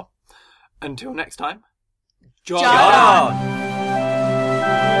Benjamin Shaw. Until next time, Jod On!